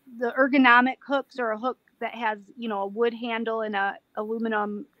ergonomic hooks or a hook that has, you know, a wood handle and a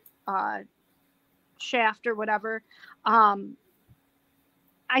aluminum shaft or whatever, I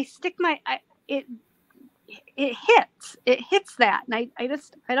stick it hits that, and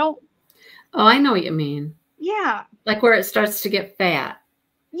I don't. Oh, I know what you mean. Yeah. Like where it starts to get fat.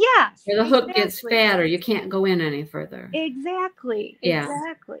 Yes. Where the hook gets fatter, you can't go in any further. Exactly. Yeah.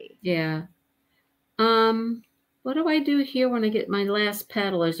 Exactly. Yeah. What do I do here when I get my last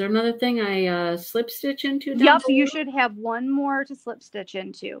petal? Is there another thing I slip stitch into? Yep, you should have one more to slip stitch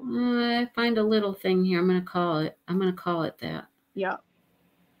into. I find a little thing here. I'm going to call it that. Yep.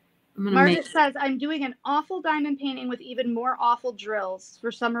 Margaret says, I'm doing an awful diamond painting with even more awful drills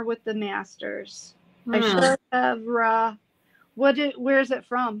for summer with the masters. Wow. I should have, where is it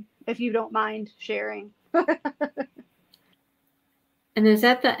from, if you don't mind sharing? And is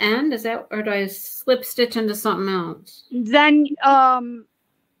that the end? Or do I slip stitch into something else? Then, I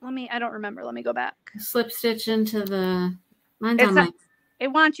don't remember. Let me go back. Slip stitch into the, it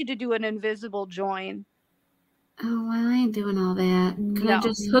wants you to do an invisible join. Oh, well, I ain't doing all that. Can I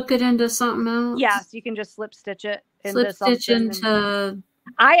just hook it into something else? Yes, you can just slip stitch it. Slip stitch into...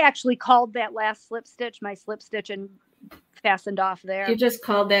 I actually called that last slip stitch my slip stitch and fastened off there. You just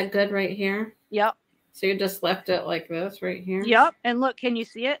called that good right here? Yep. So you just left it like this right here? Yep. And look, can you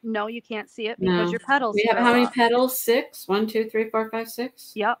see it? No, you can't see it because your petals. We have how many petals? 6? 1, 2, 3, 4, 5,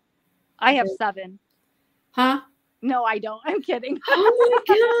 6? Yep. I have 7. Huh? No, I don't. I'm kidding. Oh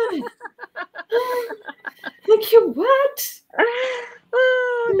my God. Like you what?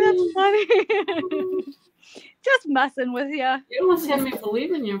 Oh, that's funny. Just messing with you. You almost had me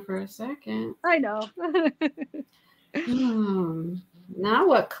believing you for a second. I know. Now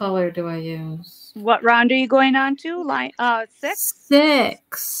what color do I use? What round are you going on to? Line 6?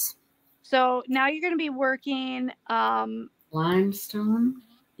 6. So now you're going to be working limestone.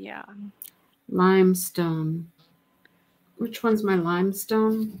 Yeah. Limestone. Which one's my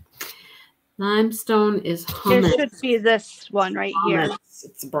limestone? Limestone is hummus. It should be this one right here.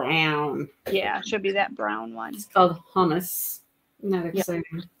 It's brown. Yeah, it should be that brown one. It's called hummus. Isn't that exciting?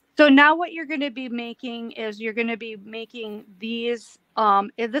 Yep. So now what you're going to be making is you're going to be making these.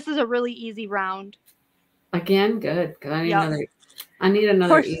 This is a really easy round. Again, good. Because I need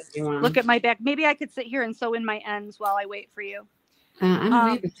another easy one. Look at my back. Maybe I could sit here and sew in my ends while I wait for you.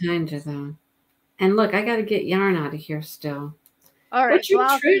 I'm way behind you though. And look, I got to get yarn out of here still. All right. What's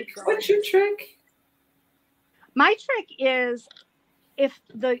your trick? What's your trick? My trick is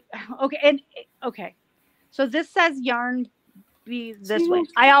okay. So this says yarn be this way.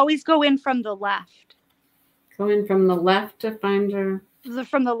 I always go in from the left. Go in from the left to find your.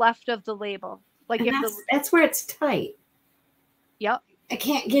 From the left of the label. Like that's where it's tight. Yep. I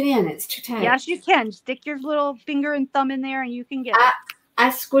can't get in. It's too tight. Yes, you can. Stick your little finger and thumb in there and you can get it. I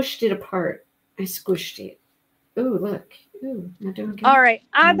squished it apart. I squished it. Ooh, look. Ooh, not doing good. All right.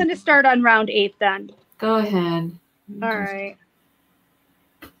 I'm going to start on round 8 then. Go ahead. All right.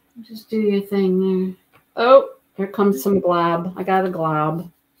 Just do your thing there. Oh, here comes some glob. I got a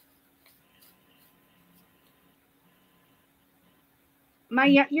glob.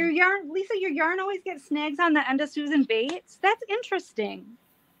 Your yarn, Lisa, your yarn always gets snags on the end of Susan Bates. That's interesting.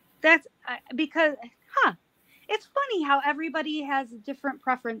 That's because, it's funny how everybody has different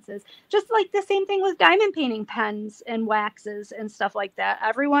preferences. Just like the same thing with diamond painting pens and waxes and stuff like that.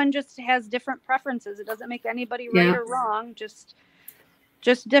 Everyone just has different preferences. It doesn't make anybody right or wrong. Just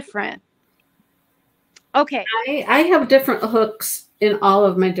different. Okay. I have different hooks in all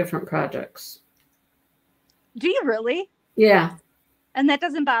of my different projects. Do you really? Yeah. And that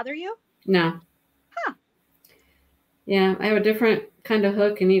doesn't bother you? No. Huh. Yeah, I have a different kind of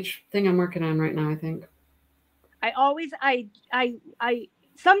hook in each thing I'm working on right now, I think. I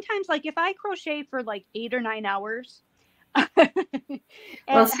sometimes, like, if I crochet for like 8 or 9 hours.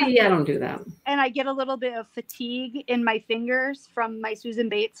 Well, see, I don't do that. And I get a little bit of fatigue in my fingers from my Susan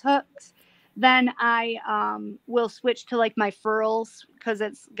Bates hooks. Then I will switch to like my furls because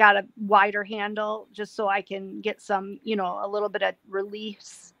it's got a wider handle just so I can get some, a little bit of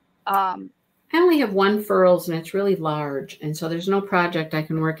release. I only have one furls and it's really large. And so there's no project I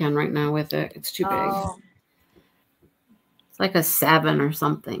can work on right now with it. It's too big. It's like a 7 or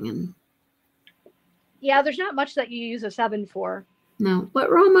something. And yeah, there's not much that you use a 7 for. No. What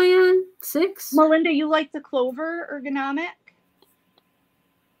row am I on? 6? Melinda, you like the clover ergonomic?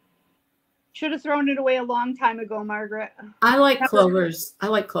 Should have thrown it away a long time ago, Margaret. I like clovers. I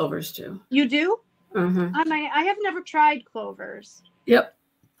like clovers too. You do? Uh-huh. I have never tried clovers. Yep.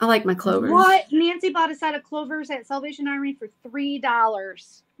 I like my clovers. What? Nancy bought a set of clovers at Salvation Army for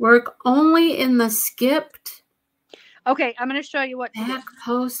 $3. Work only in the skipped. Okay, I'm going to show you what to back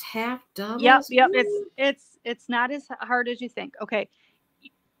post half doubles. Yep. It's not as hard as you think. Okay.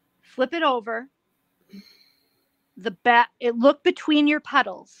 Flip it over. Look between your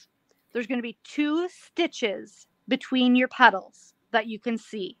petals. There's going to be 2 stitches between your petals that you can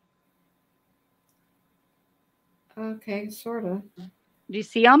see. Okay, sort of. Do you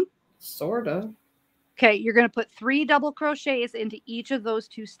see them? Sort of. Okay, you're going to put 3 double crochets into each of those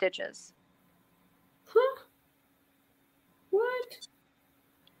 2 stitches. Huh? What?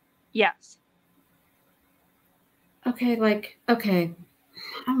 Yes. Okay, I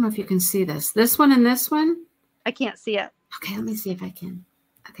don't know if you can see this. This one and this one? I can't see it. Okay, let me see if I can.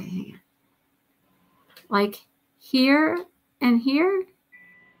 Okay, hang on. Like here and here?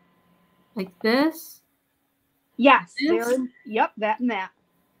 Like this? Yes. This? Yep, that and that.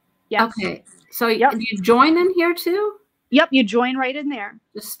 Yes. Okay, so you join in here too? Yep, you join right in there.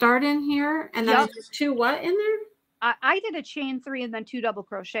 Just start in here and then just 2 what in there? I did a chain 3 and then 2 double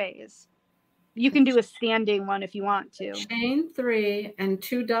crochets. You can do a standing one if you want to. Chain 3 and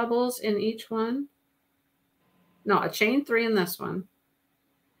 2 doubles in each one. No, a chain 3 in this one.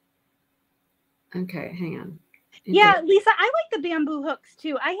 Okay, hang on. Yeah, Lisa, I like the bamboo hooks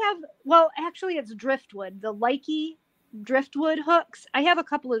too. Actually it's driftwood, the Likey driftwood hooks. I have a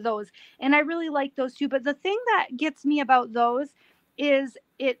couple of those and I really like those too. But the thing that gets me about those is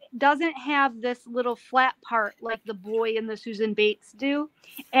it doesn't have this little flat part like the boy and the Susan Bates do.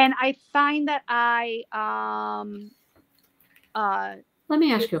 And I find that let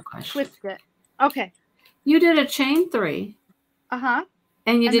me ask you a question. Twist it. Okay. You did a chain 3. Uh-huh.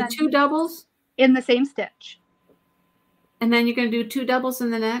 And you did 2 doubles? In the same stitch. And then you're going to do 2 doubles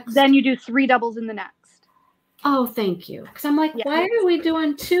in the next? Then you do 3 doubles in the next. Oh, thank you. Because I'm like, why are we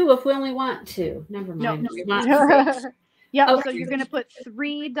doing 2 if we only want 2? Never mind. Yeah, okay. So you're going to put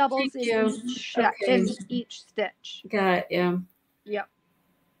 3 doubles in each stitch. Got it, yeah. Yep.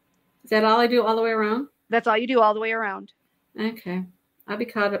 Is that all I do all the way around? That's all you do all the way around. Okay. I'll be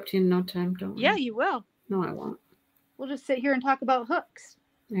caught up to you in no time, don't worry. Yeah, you will. No, I won't. We'll just sit here and talk about hooks.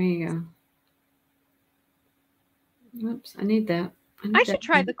 There you go. Oops, I need that. I should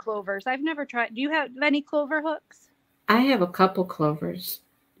try the clovers. I've never tried. Do you have any clover hooks? I have a couple clovers.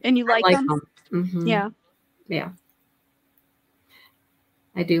 And you like them? Mm-hmm. Yeah. Yeah.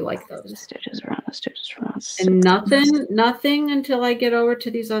 I do like those. The stitches around the stitches around. And nothing until I get over to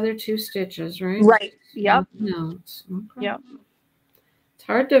these other 2 stitches, right? Right. Yep. No. Okay. Yep.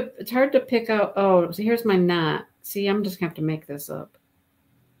 It's hard to pick out. Oh, so here's my knot. See, I'm just gonna have to make this up.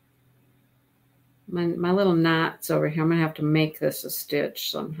 My little knots over here. I'm gonna have to make this a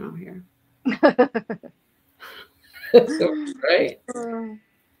stitch somehow here. So, right.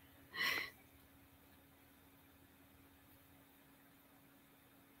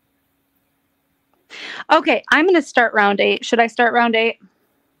 Okay, I'm going to start round 8. Should I start round 8?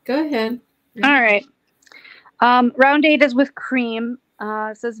 Go ahead. All right. Round 8 is with cream.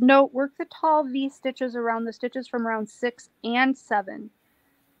 It says, note, work the tall V stitches around the stitches from round 6 and 7.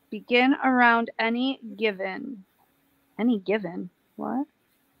 Begin around any given. Any given? What?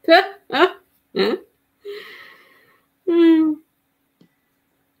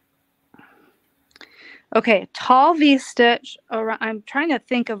 Okay, tall V stitch around. I'm trying to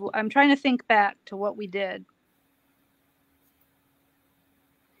think back to what we did.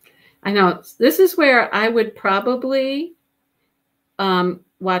 I know this is where I would probably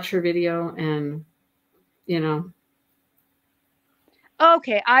watch her video and, you know.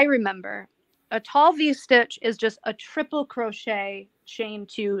 Okay, I remember. A tall V stitch is just a triple crochet chain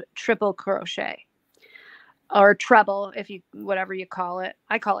to triple crochet. Or treble, if you, whatever you call it.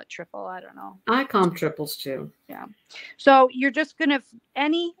 I call it triple. I don't know. I call them triples too. Yeah. So you're just going to,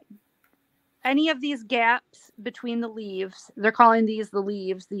 any of these gaps between the leaves, they're calling these the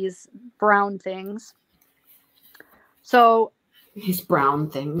leaves, these brown things. So these brown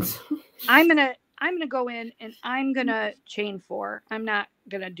things. I'm going to go in and I'm going to chain 4. I'm not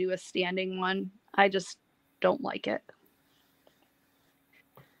going to do a standing one. I just don't like it.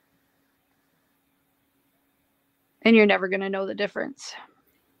 And you're never going to know the difference.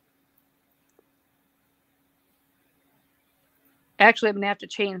 Actually, I'm going to have to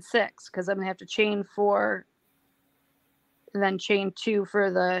chain 6 because I'm going to have to chain 4 and then chain 2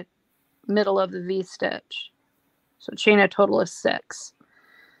 for the middle of the V stitch. So chain a total of 6.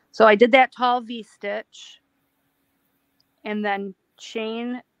 So I did that tall V stitch and then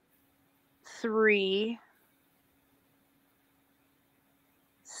chain 3,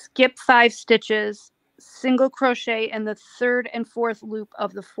 skip 5 stitches, single crochet in the 3rd and 4th loop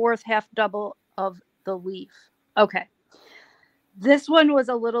of the 4th half double of the leaf. Okay. This one was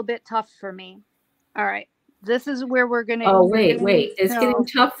a little bit tough for me. All right. This is where we're going to... Oh, wait. It's getting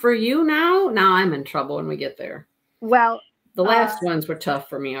tough for you now? Now I'm in trouble when we get there. Well... The last ones were tough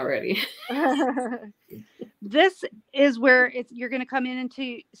for me already. This is where you're going to come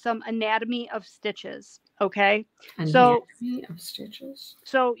into some anatomy of stitches. Okay. Anatomy of stitches.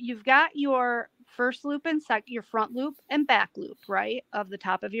 So you've got your first loop and your front loop and back loop, right, of the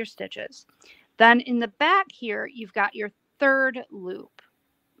top of your stitches. Then in the back here, you've got your 3rd loop.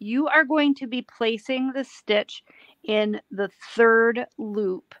 You are going to be placing the stitch in the 3rd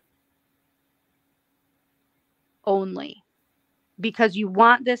loop only, because you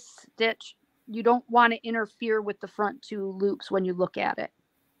want this stitch, you don't want to interfere with the front 2 loops when you look at it.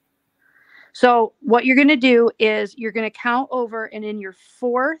 So what you're going to do is you're going to count over, and in your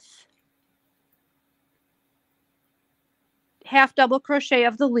 4th half double crochet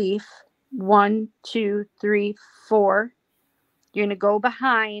of the leaf, 1, 2, 3, 4, you're going to go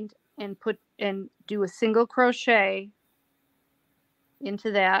behind and do a single crochet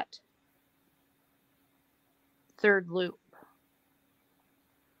into that 3rd loop.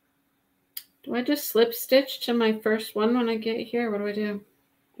 Do I just slip stitch to my first one when I get here? What do I do?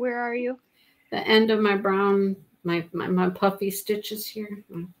 Where are you? The end of my brown, my puffy stitches here,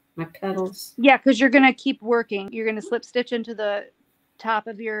 my petals. Yeah, because you're going to keep working. You're going to slip stitch into the top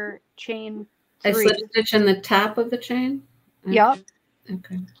of your chain 3. I slip stitch in the top of the chain? Okay. Yep.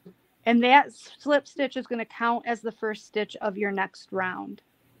 Okay. And that slip stitch is going to count as the first stitch of your next round.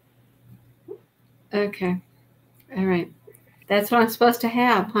 Okay. All right. That's what I'm supposed to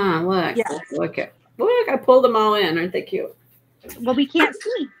have, huh? Look. Yeah. Look, I pulled them all in. Aren't they cute? Well, we can't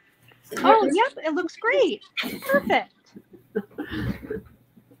see. Oh, yep. It looks great. Perfect.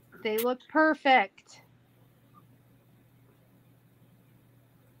 They look perfect.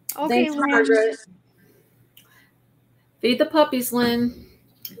 Okay, Thanks, Lynn. Margaret. Feed the puppies, Lynn.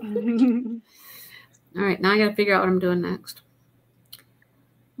 All right. Now I got to figure out what I'm doing next.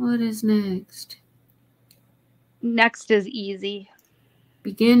 What is next? Next is easy.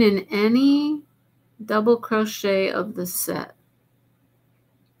 Begin in any double crochet of the set.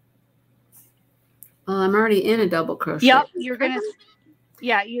 Well, I'm already in a double crochet. Yep, you're gonna.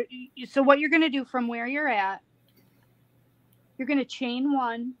 Yeah, so what you're gonna do from where you're at, you're gonna chain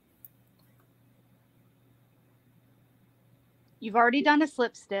 1. You've already done a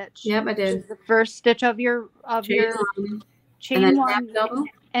slip stitch. Yep, I did. Which is the first stitch of your chain 1 half double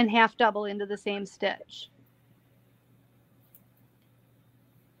and half double into the same stitch.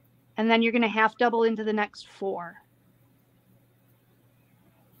 And then you're going to half double into the next 4.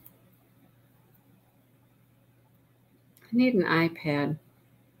 I need an iPad.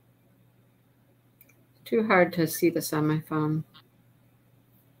 It's too hard to see this on my phone.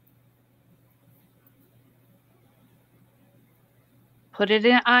 Put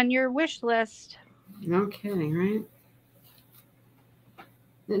it on your wish list. No kidding, right?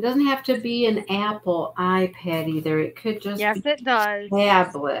 It doesn't have to be an Apple iPad either. It could just be it does.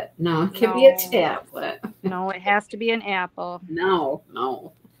 Tablet. No, it could be a tablet. No, it has to be an Apple. No.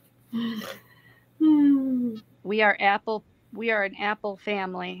 We are Apple. We are an Apple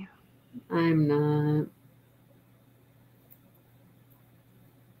family. I'm not.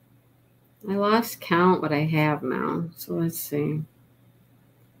 I lost count what I have now. So let's see.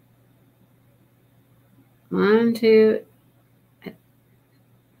 1, 2.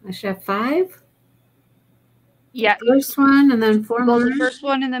 I should have 5. Yeah. The first one and then 4 more. The first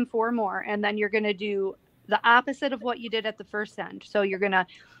one and then 4 more. And then you're going to do the opposite of what you did at the first end. So you're going to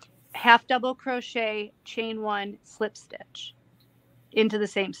half double crochet, chain 1, slip stitch into the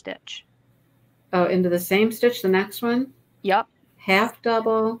same stitch. Oh, into the same stitch, the next one? Yep. Half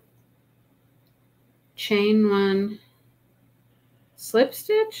double, chain 1, slip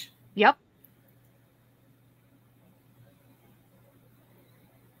stitch? Yep.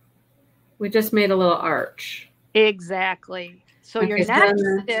 We just made a little arch. Exactly. So Okay, your next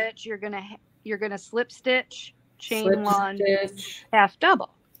stitch, you're gonna slip stitch, chain 1, stitch, half double.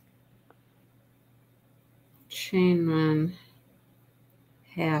 Chain 1,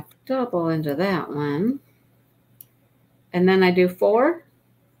 half double into that one. And then I do 4?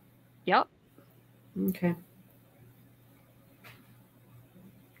 Yep. Okay.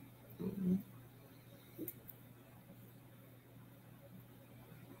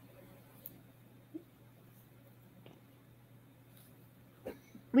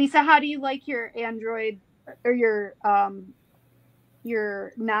 Lisa, how do you like your Android or your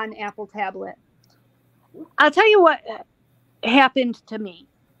non-Apple tablet? I'll tell you what happened to me.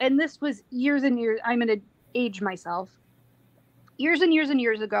 And this was years and years. I'm going to age myself. Years and years and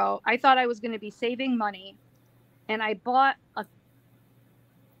years ago, I thought I was going to be saving money. And I bought a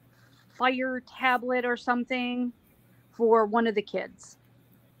Fire tablet or something for one of the kids.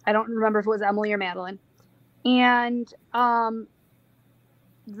 I don't remember if it was Emily or Madeline. And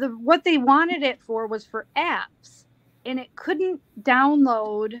what they wanted it for was for apps, and it couldn't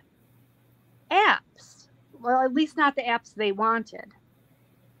download apps. Well, at least not the apps they wanted.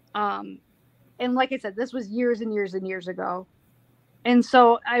 And like I said, this was years and years and years ago. And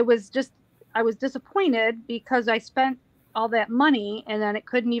so I was disappointed because I spent all that money and then it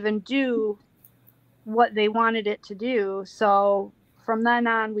couldn't even do what they wanted it to do. So from then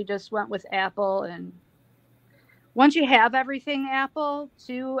on, we just went with Apple, and once you have everything Apple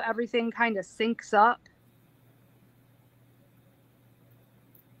too, everything kind of syncs up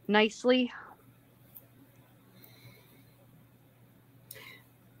nicely.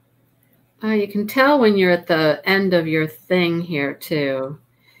 You can tell when you're at the end of your thing here too.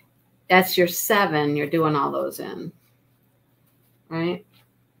 That's your 7. You're doing all those in, right?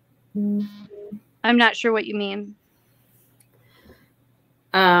 I'm not sure what you mean.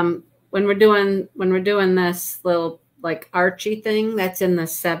 When we're doing this little like archy thing, that's in the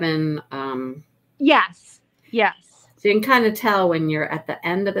 7. Yes. So you can kind of tell when you're at the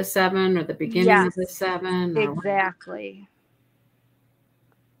end of the 7 or the beginning of the 7. Exactly.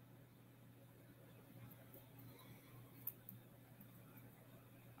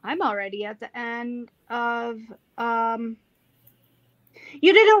 I'm already at the end of.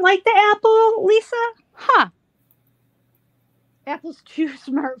 You didn't like the apple, Lisa? Huh. Apple's too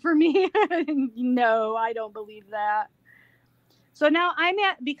smart for me. No, I don't believe that. So now I'm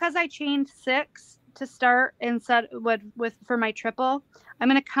at, because I chained 6 to start and set with for my triple, I'm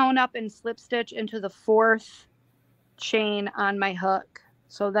going to count up and slip stitch into the 4th chain on my hook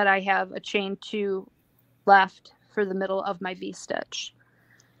so that I have a chain 2 left for the middle of my V-stitch.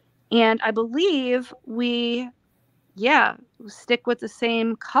 And I believe we stick with the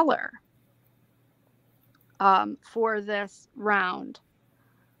same color for this round.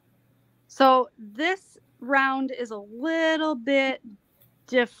 So this round is a little bit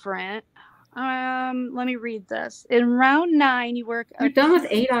different. Let me read this. In round 9, you work. You're done with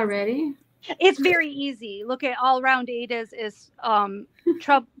 8 already? It's very easy. Look at all round 8 is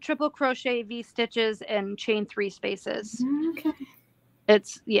triple crochet V stitches and chain 3 spaces. Okay.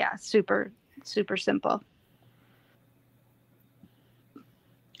 It's super simple.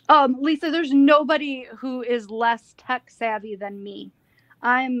 Lisa, there's nobody who is less tech savvy than me.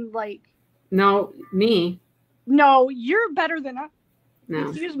 I'm like, no, me. No, you're better than I. No.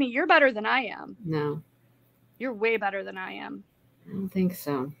 Excuse me, you're better than I am. No. You're way better than I am. I don't think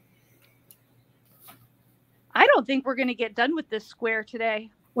so. I don't think we're going to get done with this square today.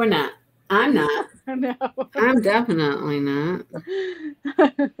 We're not. I'm not. No. I'm definitely not.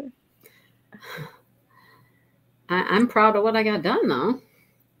 I'm proud of what I got done, though.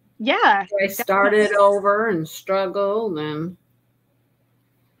 Yeah. I started over and struggled and...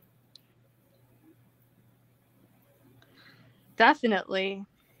 Definitely.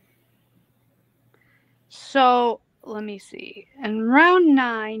 So let me see. In round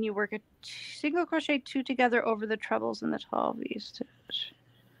 9, you work a single crochet 2 together over the trebles in the 12 V stitch.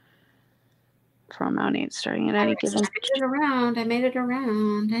 From round 8, starting at any given. I made it around. I made it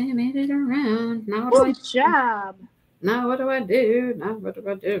around. I made it around. Now what Good job. Now what do I do? Now what do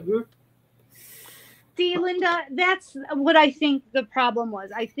I do? See, Linda, that's what I think the problem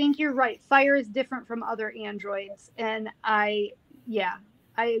was. I think you're right. Fire is different from other Androids. And I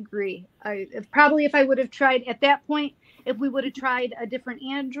agree. If I would have tried at that point, if we would have tried a different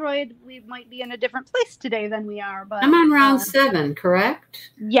Android, we might be in a different place today than we are. But I'm on round 7,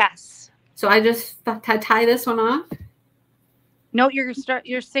 correct? Yes. So I just tie this one off? No, you're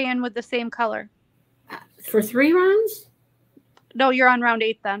staying with the same color. For 3 rounds? No, you're on round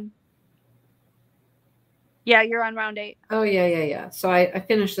 8 then. Yeah, you're on round 8. Oh, yeah. So I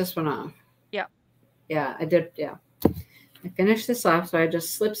finished this one off. Yeah. Yeah, I did. Yeah. I finished this off, so I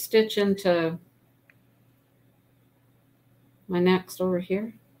just slip stitch into my next over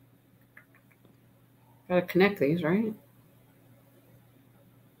here. Got to connect these, right?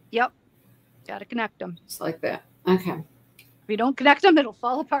 Yep. Got to connect them. Just like that. Okay. If you don't connect them, it'll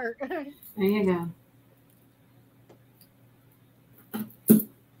fall apart. There you go.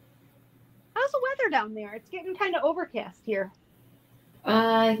 How's the weather down there? It's getting kind of overcast here.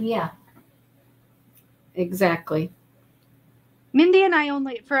 Yeah. Exactly. Mindy and I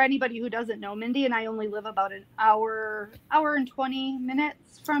for anybody who doesn't know, Mindy and I only live about an hour and 20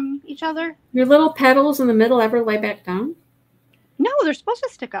 minutes from each other. Your little petals in the middle ever lay back down? No, they're supposed to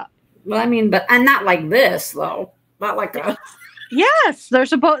stick up. Well, I mean, and not like this, though. Not like a... Yes, they're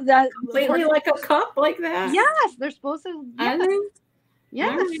supposed that Completely like a cup like that? Yes, they're supposed to. Yes.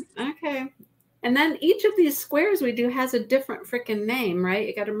 Yes. Right. Okay. And then each of these squares we do has a different freaking name, right?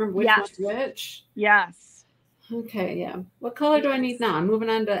 You got to remember which one's which. Yes. Okay, yeah. What color do I need now? I'm moving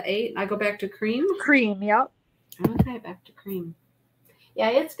on to 8. I go back to cream? Cream, yep. Okay, back to cream. Yeah,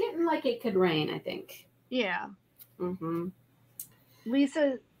 it's getting like it could rain, I think. Yeah. Mm-hmm.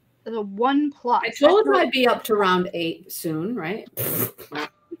 Lisa, the 1+. I told you I'd be up to round 8 soon, right?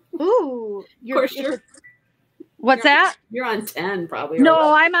 Ooh. Of course you're... What's that? You're on 10 probably.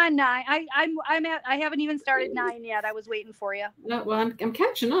 No, I'm on 9. I haven't even started 9 yet. I was waiting for you. No, well, I'm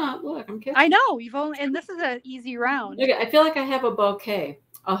catching up. Look, I'm catching up. I know. And this is an easy round. Look, I feel like I have a bouquet.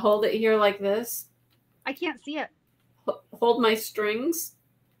 I'll hold it here like this. I can't see it. Hold my strings.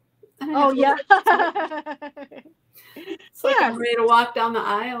 Oh, yeah. It's like I'm ready to walk down the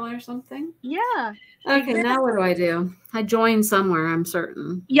aisle or something. Yeah. Okay, now what do I do? I join somewhere, I'm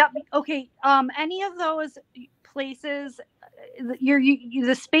certain. Yep. Okay. Any of those places,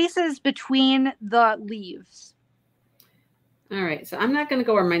 the spaces between the leaves. All right, so I'm not going to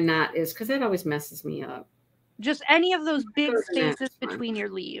go where my knot is because that always messes me up. Just any of those big spaces between your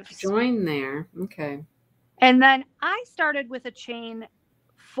leaves. Join there. Okay. And then I started with a chain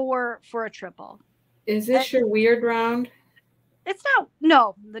 4 for a triple. Is this your weird round? It's not.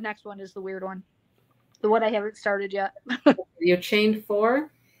 No, the next one is the weird one. The one I haven't started yet. You chained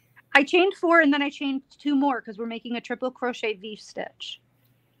 4? I chained 4 and then I chained 2 more because we're making a triple crochet V stitch.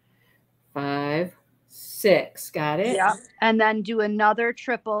 5, 6. Got it? Yeah. And then do another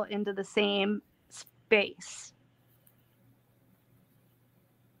triple into the same space.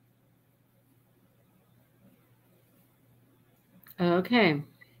 Okay.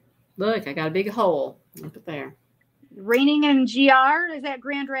 Look, I got a big hole. Look at there. Raining in GR? Is that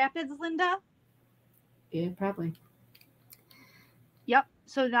Grand Rapids, Linda? Yeah, probably. Yep.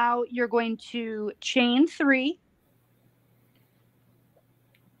 So now you're going to chain 3.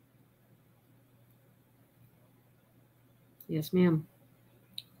 Yes, ma'am.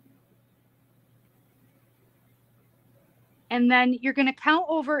 And then you're going to count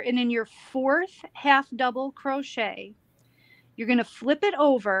over, and in your 4th half double crochet, you're going to flip it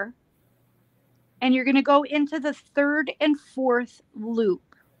over, and you're going to go into the 3rd and 4th loop.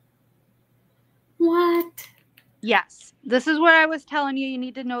 What? Yes. This is what I was telling you. You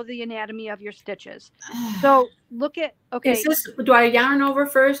need to know the anatomy of your stitches. So look at, okay. Do I yarn over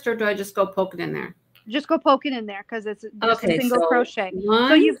first, or do I just go poke it in there? Just go poke it in there, because it's just okay, a single crochet. One,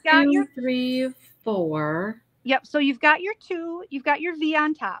 so you've got 2, your 3, 4. Yep. So you've got your 2, you've got your V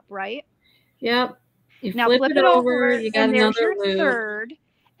on top, right? Yep. You now flip it over, you got and there's another your loop. 3rd,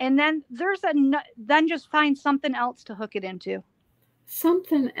 and then then just find something else to hook it into.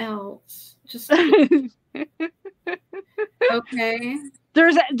 Something else. Just okay.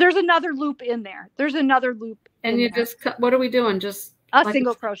 There's another loop in there. There's another loop. And you just cut. What are we doing? Just a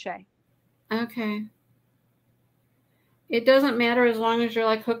single crochet. Okay. It doesn't matter as long as you're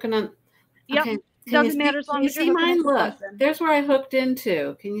like hooking on. Yep. Okay. Doesn't matter as long as you're hooking mine. Look, there's where I hooked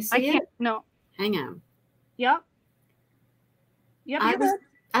into. Can you see it? No. Hang on. Yep. Yep.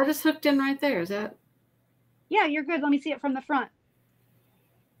 I just hooked in right there. Is that? Yeah, you're good. Let me see it from the front.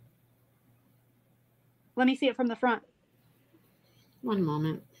 Let me see it from the front. One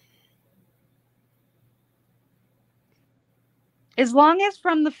moment. As long as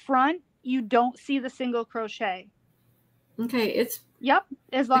from the front you don't see the single crochet. Okay, it's yep.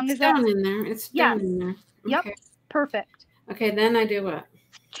 As long as down in there. It's down in there. Okay. Yep. Perfect. Okay, then I do what?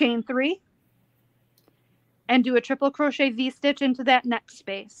 Chain 3 and do a triple crochet V-stitch into that next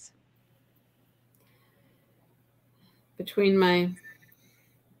space. Between my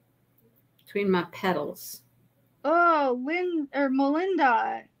petals. Oh,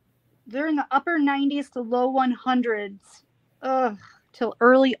 Melinda, they're in the upper 90s to low 100s. Ugh, till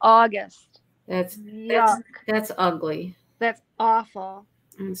early August. That's ugly. That's awful.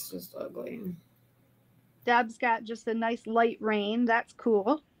 It's just ugly. Deb's got just a nice light rain. That's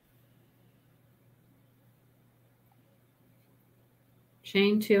cool.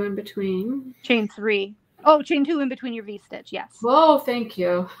 Chain 2 in between. Chain 3. Oh, chain 2 in between your V-stitch. Yes. Whoa, thank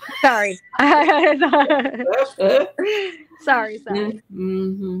you. Sorry. Sorry.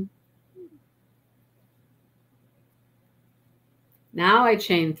 Mm-hmm. Now I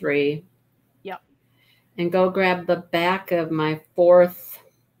chain 3. Yep. And go grab the back of my 4th.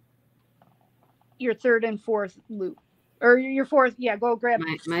 Your 3rd and 4th loop. Or your 4th. Yeah, go grab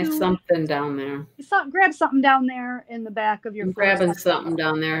my something down there. Grab something down there in the back of your 4th. I'm grabbing something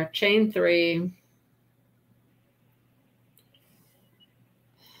down there. Chain 3.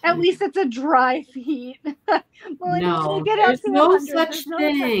 At least it's a dry feet. No, there's no such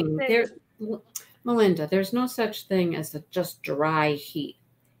thing. Melinda, there's no such thing as just dry heat.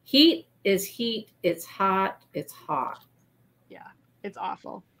 Heat is heat. It's hot. It's hot. Yeah, it's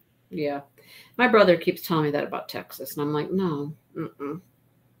awful. Yeah. My brother keeps telling me that about Texas, and I'm like, no.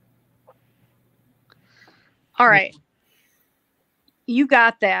 All right. You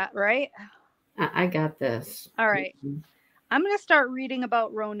got that, right? I got this. All right. I'm going to start reading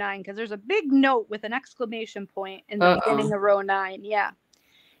about row 9 because there's a big note with an exclamation point in the beginning of row 9. Yeah.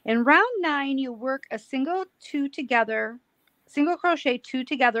 In round 9, you work a single crochet 2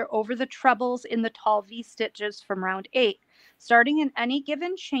 together over the trebles in the tall V stitches from round 8. Starting in any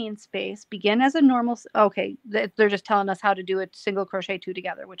given chain space, begin as a normal. Okay. They're just telling us how to do a single crochet 2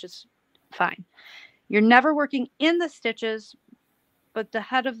 together, which is fine. You're never working in the stitches, but the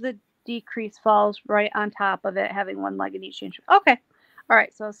head of the decrease falls right on top of it, having one leg in each chain. Okay. All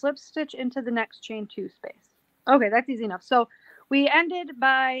right. So slip stitch into the next chain 2 space. Okay. That's easy enough. So we ended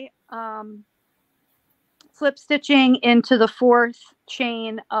by slip stitching into the 4th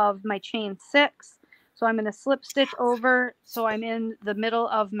chain of my chain 6. So I'm going to slip stitch over. So I'm in the middle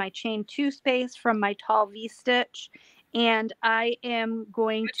of my chain 2 space from my tall V stitch. And I am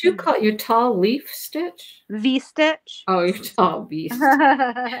going to. You call it your tall leaf stitch? V stitch. Oh, your tall V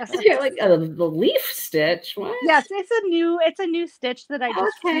stitch. You're like the leaf stitch. What? Yes, it's a new stitch that I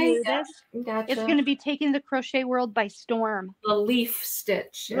just created. Gotcha. It's going to be taking the crochet world by storm. The leaf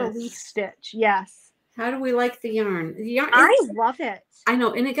stitch. Yes. The leaf stitch. Yes. How do we like the yarn? The yarn. I love it. I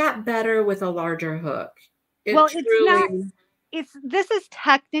know, and it got better with a larger hook. It's not. This is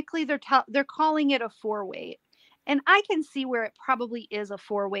technically they're calling it a 4-weight. And I can see where it probably is a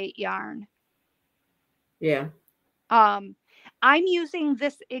 4-weight yarn. Yeah. I'm using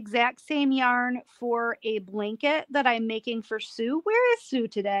this exact same yarn for a blanket that I'm making for Sue. Where is Sue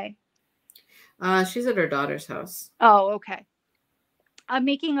today? She's at her daughter's house. Oh, okay. I'm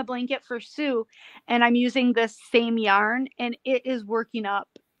making a blanket for Sue, and I'm using this same yarn, and it is working up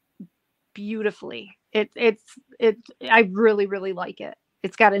beautifully. I really, really like it.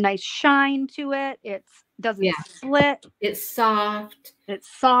 It's got a nice shine to it. It doesn't Yeah. split. It's soft. It's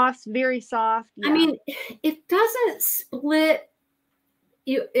soft, very soft. Yeah. I mean, it doesn't split.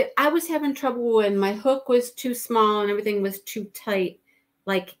 I was having trouble when my hook was too small and everything was too tight,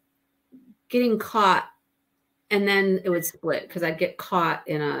 like getting caught, and then it would split because I'd get caught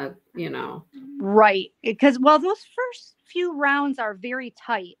in a, Right. Because, well, those first few rounds are very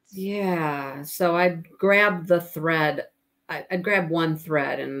tight. Yeah. So I'd grab the thread. I'd grab one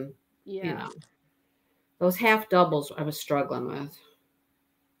thread and, those half doubles I was struggling with.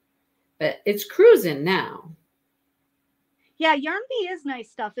 But it's cruising now. Yeah, Yarn Bee is nice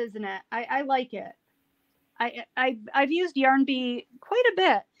stuff, isn't it? I like it. I've used Yarn Bee quite a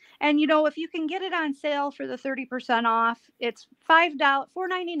bit. And, if you can get it on sale for the 30% off, it's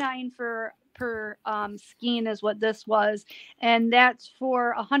 $4.99 per skein is what this was. And that's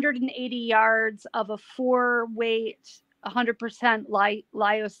for 180 yards of a 4-weight, 100%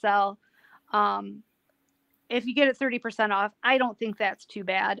 lyocell. If you get it 30% off, I don't think that's too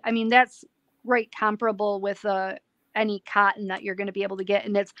bad. I mean, that's right comparable with any cotton that you're going to be able to get.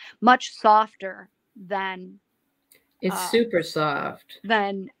 And it's much softer than... It's super soft.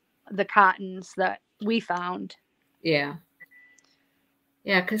 Than the cottons that we found. Yeah.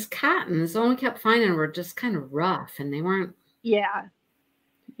 Yeah, because cottons, the one we kept finding were just kind of rough, and they weren't... Yeah.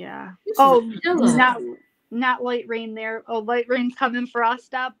 Yeah. This not light rain there. Oh, light rain's coming for us.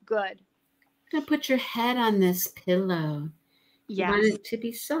 Stop. Good. Gonna put your head on this pillow. Yeah. You want it to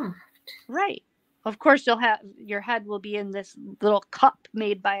be soft. Right. Of course, your head will be in this little cup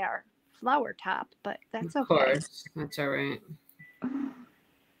made by our flower top, but that's okay. Of course. That's all right.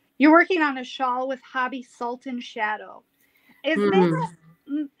 You're working on a shawl with Hobby Sultan Shadow. Is that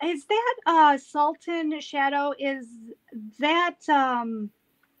Sultan Shadow? Is that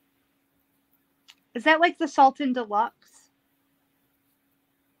like the Sultan Deluxe?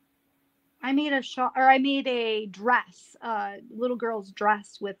 I made a shawl, or I made a dress, little girl's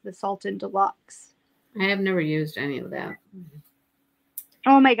dress with the Sultan Deluxe. I have never used any of that.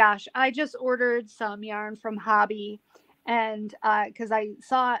 Oh my gosh. I just ordered some yarn from Hobby, and because I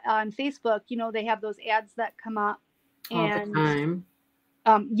saw on Facebook, they have those ads that come up all the time.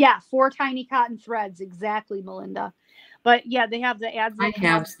 4 tiny cotton threads. Exactly, Melinda. But yeah, they have the ads. I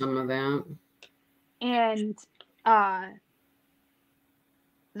have some of that. And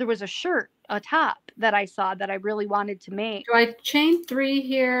there was a top that I saw that I really wanted to make. Do I chain 3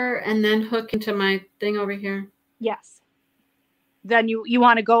 here and then hook into my thing over here? Yes. Then you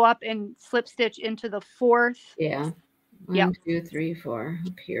want to go up and slip stitch into the 4th. Yeah. 1, 2, 3, 4.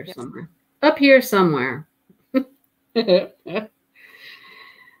 Up here somewhere. Up here somewhere. Do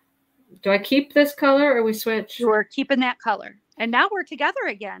I keep this color or we switch? We're keeping that color. And now we're together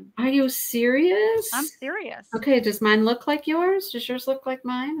again. Are you serious? I'm serious. Okay. Does mine look like yours? Does yours look like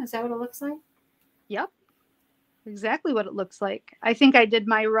mine? Is that what it looks like? Yep. Exactly what it looks like. I think I did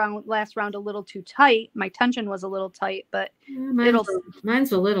my last round a little too tight. My tension was a little tight, but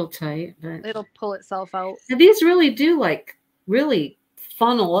mine's a little tight, but it'll pull itself out. These really do really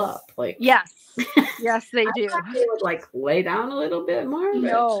funnel up. Yes. Yes, they do. I thought they would lay down a little bit more.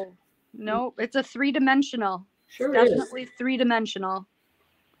 No, it's a 3-dimensional. Sure, definitely 3-dimensional.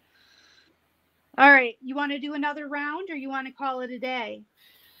 All right, you want to do another round, or you want to call it a day?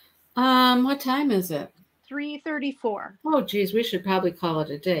 What time is it? 3:34. Oh, geez, we should probably call it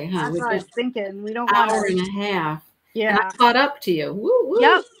a day, huh? That's what I was thinking. We don't hour and a half. Yeah, and I caught up to you. Woo, woo.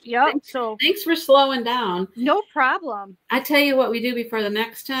 Yep. So thanks for slowing down. No problem. I tell you what we do before the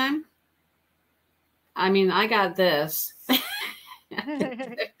next time. I mean, I got this.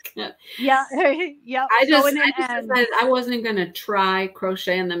 Yeah. I just decided I wasn't going to try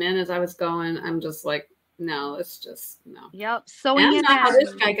crocheting them in as I was going. I'm just like, no, it's just no. Yep. Sewing it in. How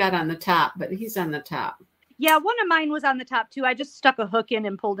this guy got on the top, but he's on the top. Yeah, one of mine was on the top too. I just stuck a hook in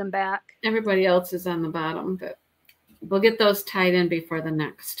and pulled him back. Everybody else is on the bottom, but we'll get those tied in before the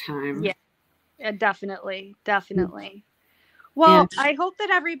next time. Yeah, definitely. Well, yeah. I hope that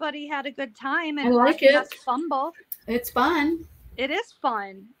everybody had a good time and I like it. Fumble. It's fun. It is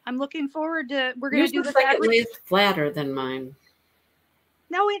fun. I'm looking forward to. We're going to do this. It lays flatter than mine.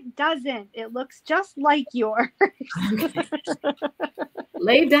 No, it doesn't. It looks just like yours. Okay.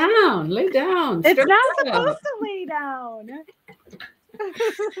 Lay down. It's not supposed to lay down.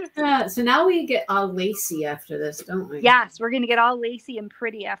 So now we get all lacy after this, don't we? Yes, we're going to get all lacy and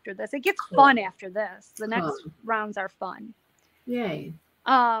pretty after this. It gets fun after this. The next rounds are fun. Yay.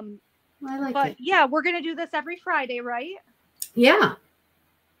 I like it. Yeah, we're going to do this every Friday, right? Yeah.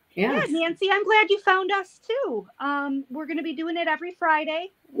 Yeah, Nancy, I'm glad you found us too. We're going to be doing it every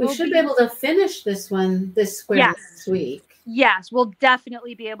Friday. We should be able to finish this square this week. Yes, we'll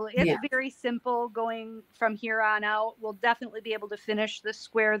definitely be able to. It's Yeah. very simple going from here on out. We'll definitely be able to finish this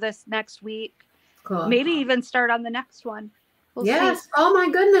square this next week. Cool. Maybe even start on the next one. We'll Yes. see. Oh my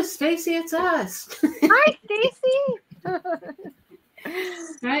goodness, Stacy, it's us. Hi, Stacy.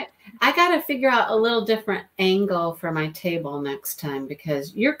 Right. I got to figure out a little different angle for my table next time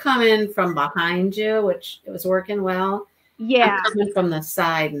because you're coming from behind you, which it was working well. Yeah. I'm coming from the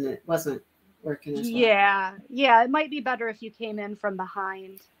side and it wasn't working as well. Yeah. Yeah. It might be better if you came in from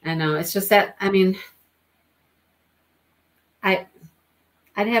behind. I know. It's just that, I mean, I'd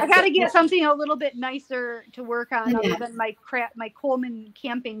have I got to get something a little bit nicer to work on Yeah. other than my Coleman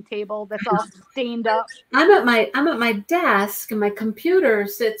camping table that's all stained up. I'm at my desk and my computer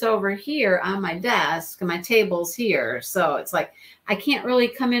sits over here on my desk and my table's here. So it's like I can't really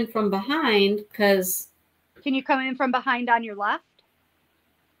come in from behind because Can you come in from behind on your left?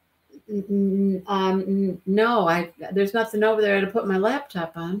 no, there's nothing over there to put my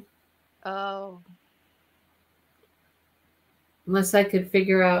laptop on. Oh. Unless I could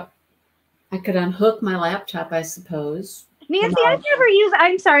figure out, I could unhook my laptop, I suppose. Nancy, I've never used,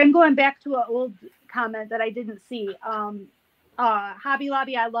 I'm sorry, I'm going back to an old comment that I didn't see. Hobby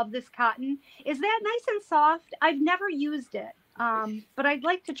Lobby, I love this cotton. Is that nice and soft? I've never used it, but I'd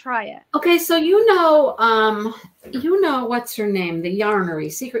like to try it. Okay, so you know what's her name? The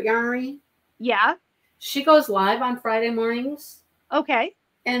Yarnery, Secret Yarnery? Yeah. She goes live on Friday mornings. Okay.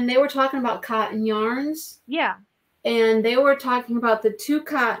 And they were talking about cotton yarns. Yeah. And they were talking about the two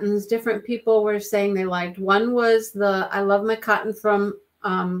cottons different people were saying they liked. One was the I love my cotton from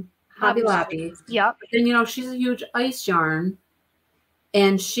Hobby Lobby. Yep. And you know, she's a huge ice yarn.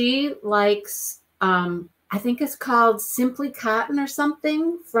 And she likes I think it's called Simply Cotton or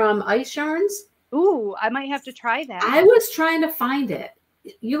something from Ice Yarns. Ooh, I might have to try that. I was trying to find it.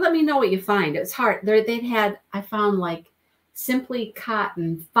 You let me know what you find. It's hard. I found like Simply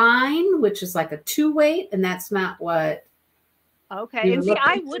Cotton Fine, which is like a 2-weight, and that's not what. Okay, and see,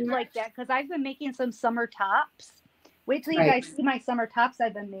 I would like that because I've been making some summer tops. Wait till you guys see my summer tops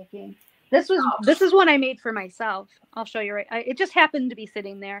I've been making. This is one I made for myself. I'll show you it just happened to be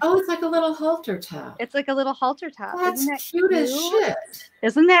sitting there. Oh, it's like a little halter top. It's like a little halter top. That's cute as shit.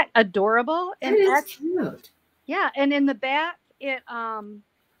 Isn't that adorable? And it's cute. Yeah, and in the back, it wow.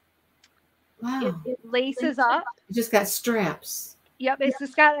 It laces up. It just got straps. Yep,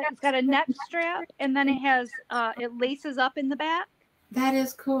 it's got a neck strap, and then it has it laces up in the back. That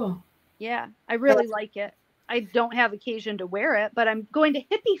is cool. Yeah, I really like it. I don't have occasion to wear it, but I'm going to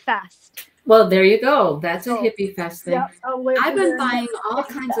Hippie Fest. Well, there you go. That's a Hippie Fest thing. Yep. I've been buying all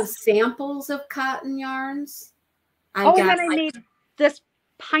kinds of samples of cotton yarns. And then I made this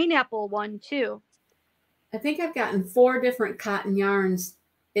pineapple one too. I think I've gotten 4 different cotton yarns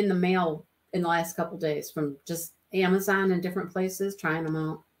in the mail in the last couple of days from just Amazon and different places, trying them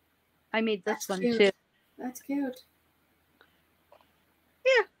out. I made this one too. That's cute.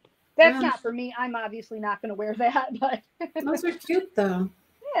 Yeah. That's not for me. I'm obviously not going to wear that, but those are cute though.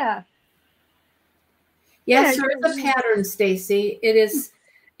 Yeah. Yes, there's a pattern, Stacy. It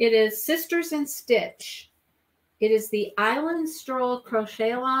is Sisters in Stitch. It is the Island Stroll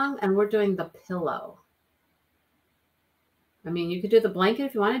Crochet Along, and we're doing the pillow. I mean, you could do the blanket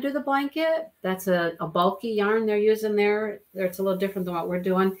if you want to do the blanket. That's a bulky yarn they're using there. It's a little different than what we're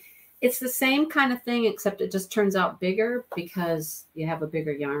doing. It's the same kind of thing, except it just turns out bigger because you have a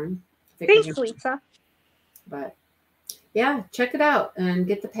bigger yarn. Thanks, Lisa. But yeah, check it out and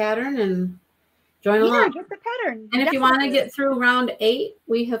get the pattern and join along. Yeah, get the pattern. And if you want to get through round 8,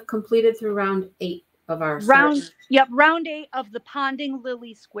 we have completed through round 8 of our round. Yep, round 8 of the Ponding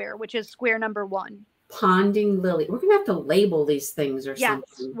Lily square, which is square number 1. Ponding Lily. We're gonna have to label these things or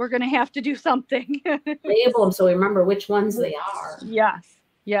something. We're gonna have to do something. Label them so we remember which ones they are.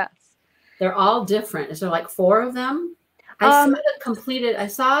 Yes. They're all different. Is there like 4 of them? I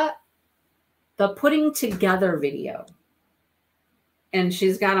saw the putting together video. And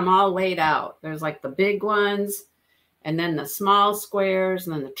she's got them all laid out. There's like the big ones, and then the small squares,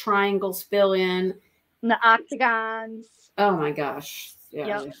 and then the triangles fill in. And the octagons. Oh my gosh.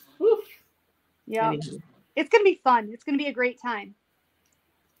 Yeah. Yep. Yeah. Anyway. It's going to be fun. It's going to be a great time.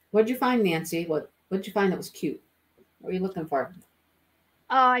 What'd you find, Nancy? What'd you find that was cute? What were you looking for?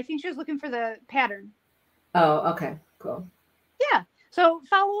 I think she was looking for the pattern. Oh, okay. Cool. Yeah. So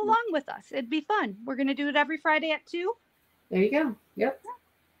follow along with us. It'd be fun. We're going to do it every Friday at 2. There you go. Yep.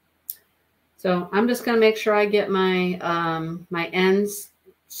 So I'm just going to make sure I get my my ends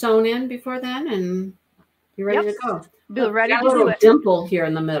sewn in before then, and be ready to go. Be ready to do it. Got a little dimple here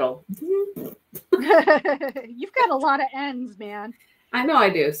in the middle. You've got a lot of ends, man. I know I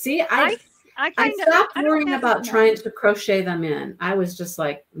do. See, I I stopped worrying about trying to crochet them in. I was just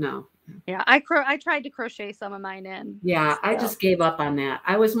like, no. Yeah, I tried to crochet some of mine in. Yeah, I just gave up on that.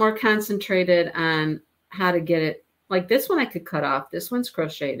 I was more concentrated on how to get it. Like this one I could cut off. This one's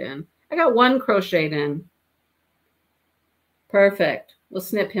crocheted in. I got one crocheted in. Perfect. We'll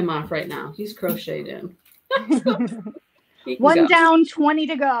snip him off right now. He's crocheted in. One down, 20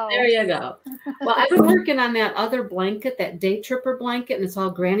 to go. There you go. Well, I've been working on that other blanket, that day tripper blanket, and it's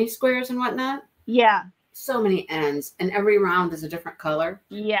all granny squares and whatnot. Yeah. So many ends, and every round is a different color.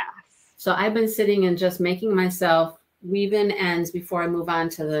 Yes. So I've been sitting and just making myself weave in ends before I move on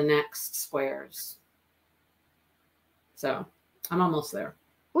to the next squares. So I'm almost there.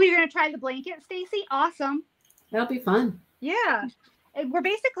 Oh, you're going to try the blanket, Stacy? Awesome. That'll be fun. Yeah. We're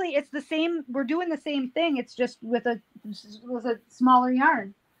basically, it's the same. We're doing the same thing. It's just with a smaller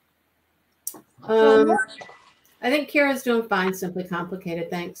yarn. I think Kira's doing fine. Simply Complicated.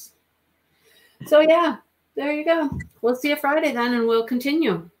 Thanks. So yeah, there you go. We'll see you Friday then, and we'll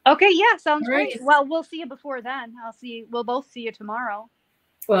continue. Okay. Yeah. Sounds great. Well, we'll see you before then. We'll both see you tomorrow.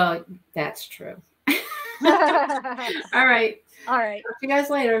 Well, that's true. All right. All right. Talk to you guys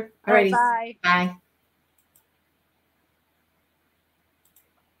later. All right. Bye. Bye.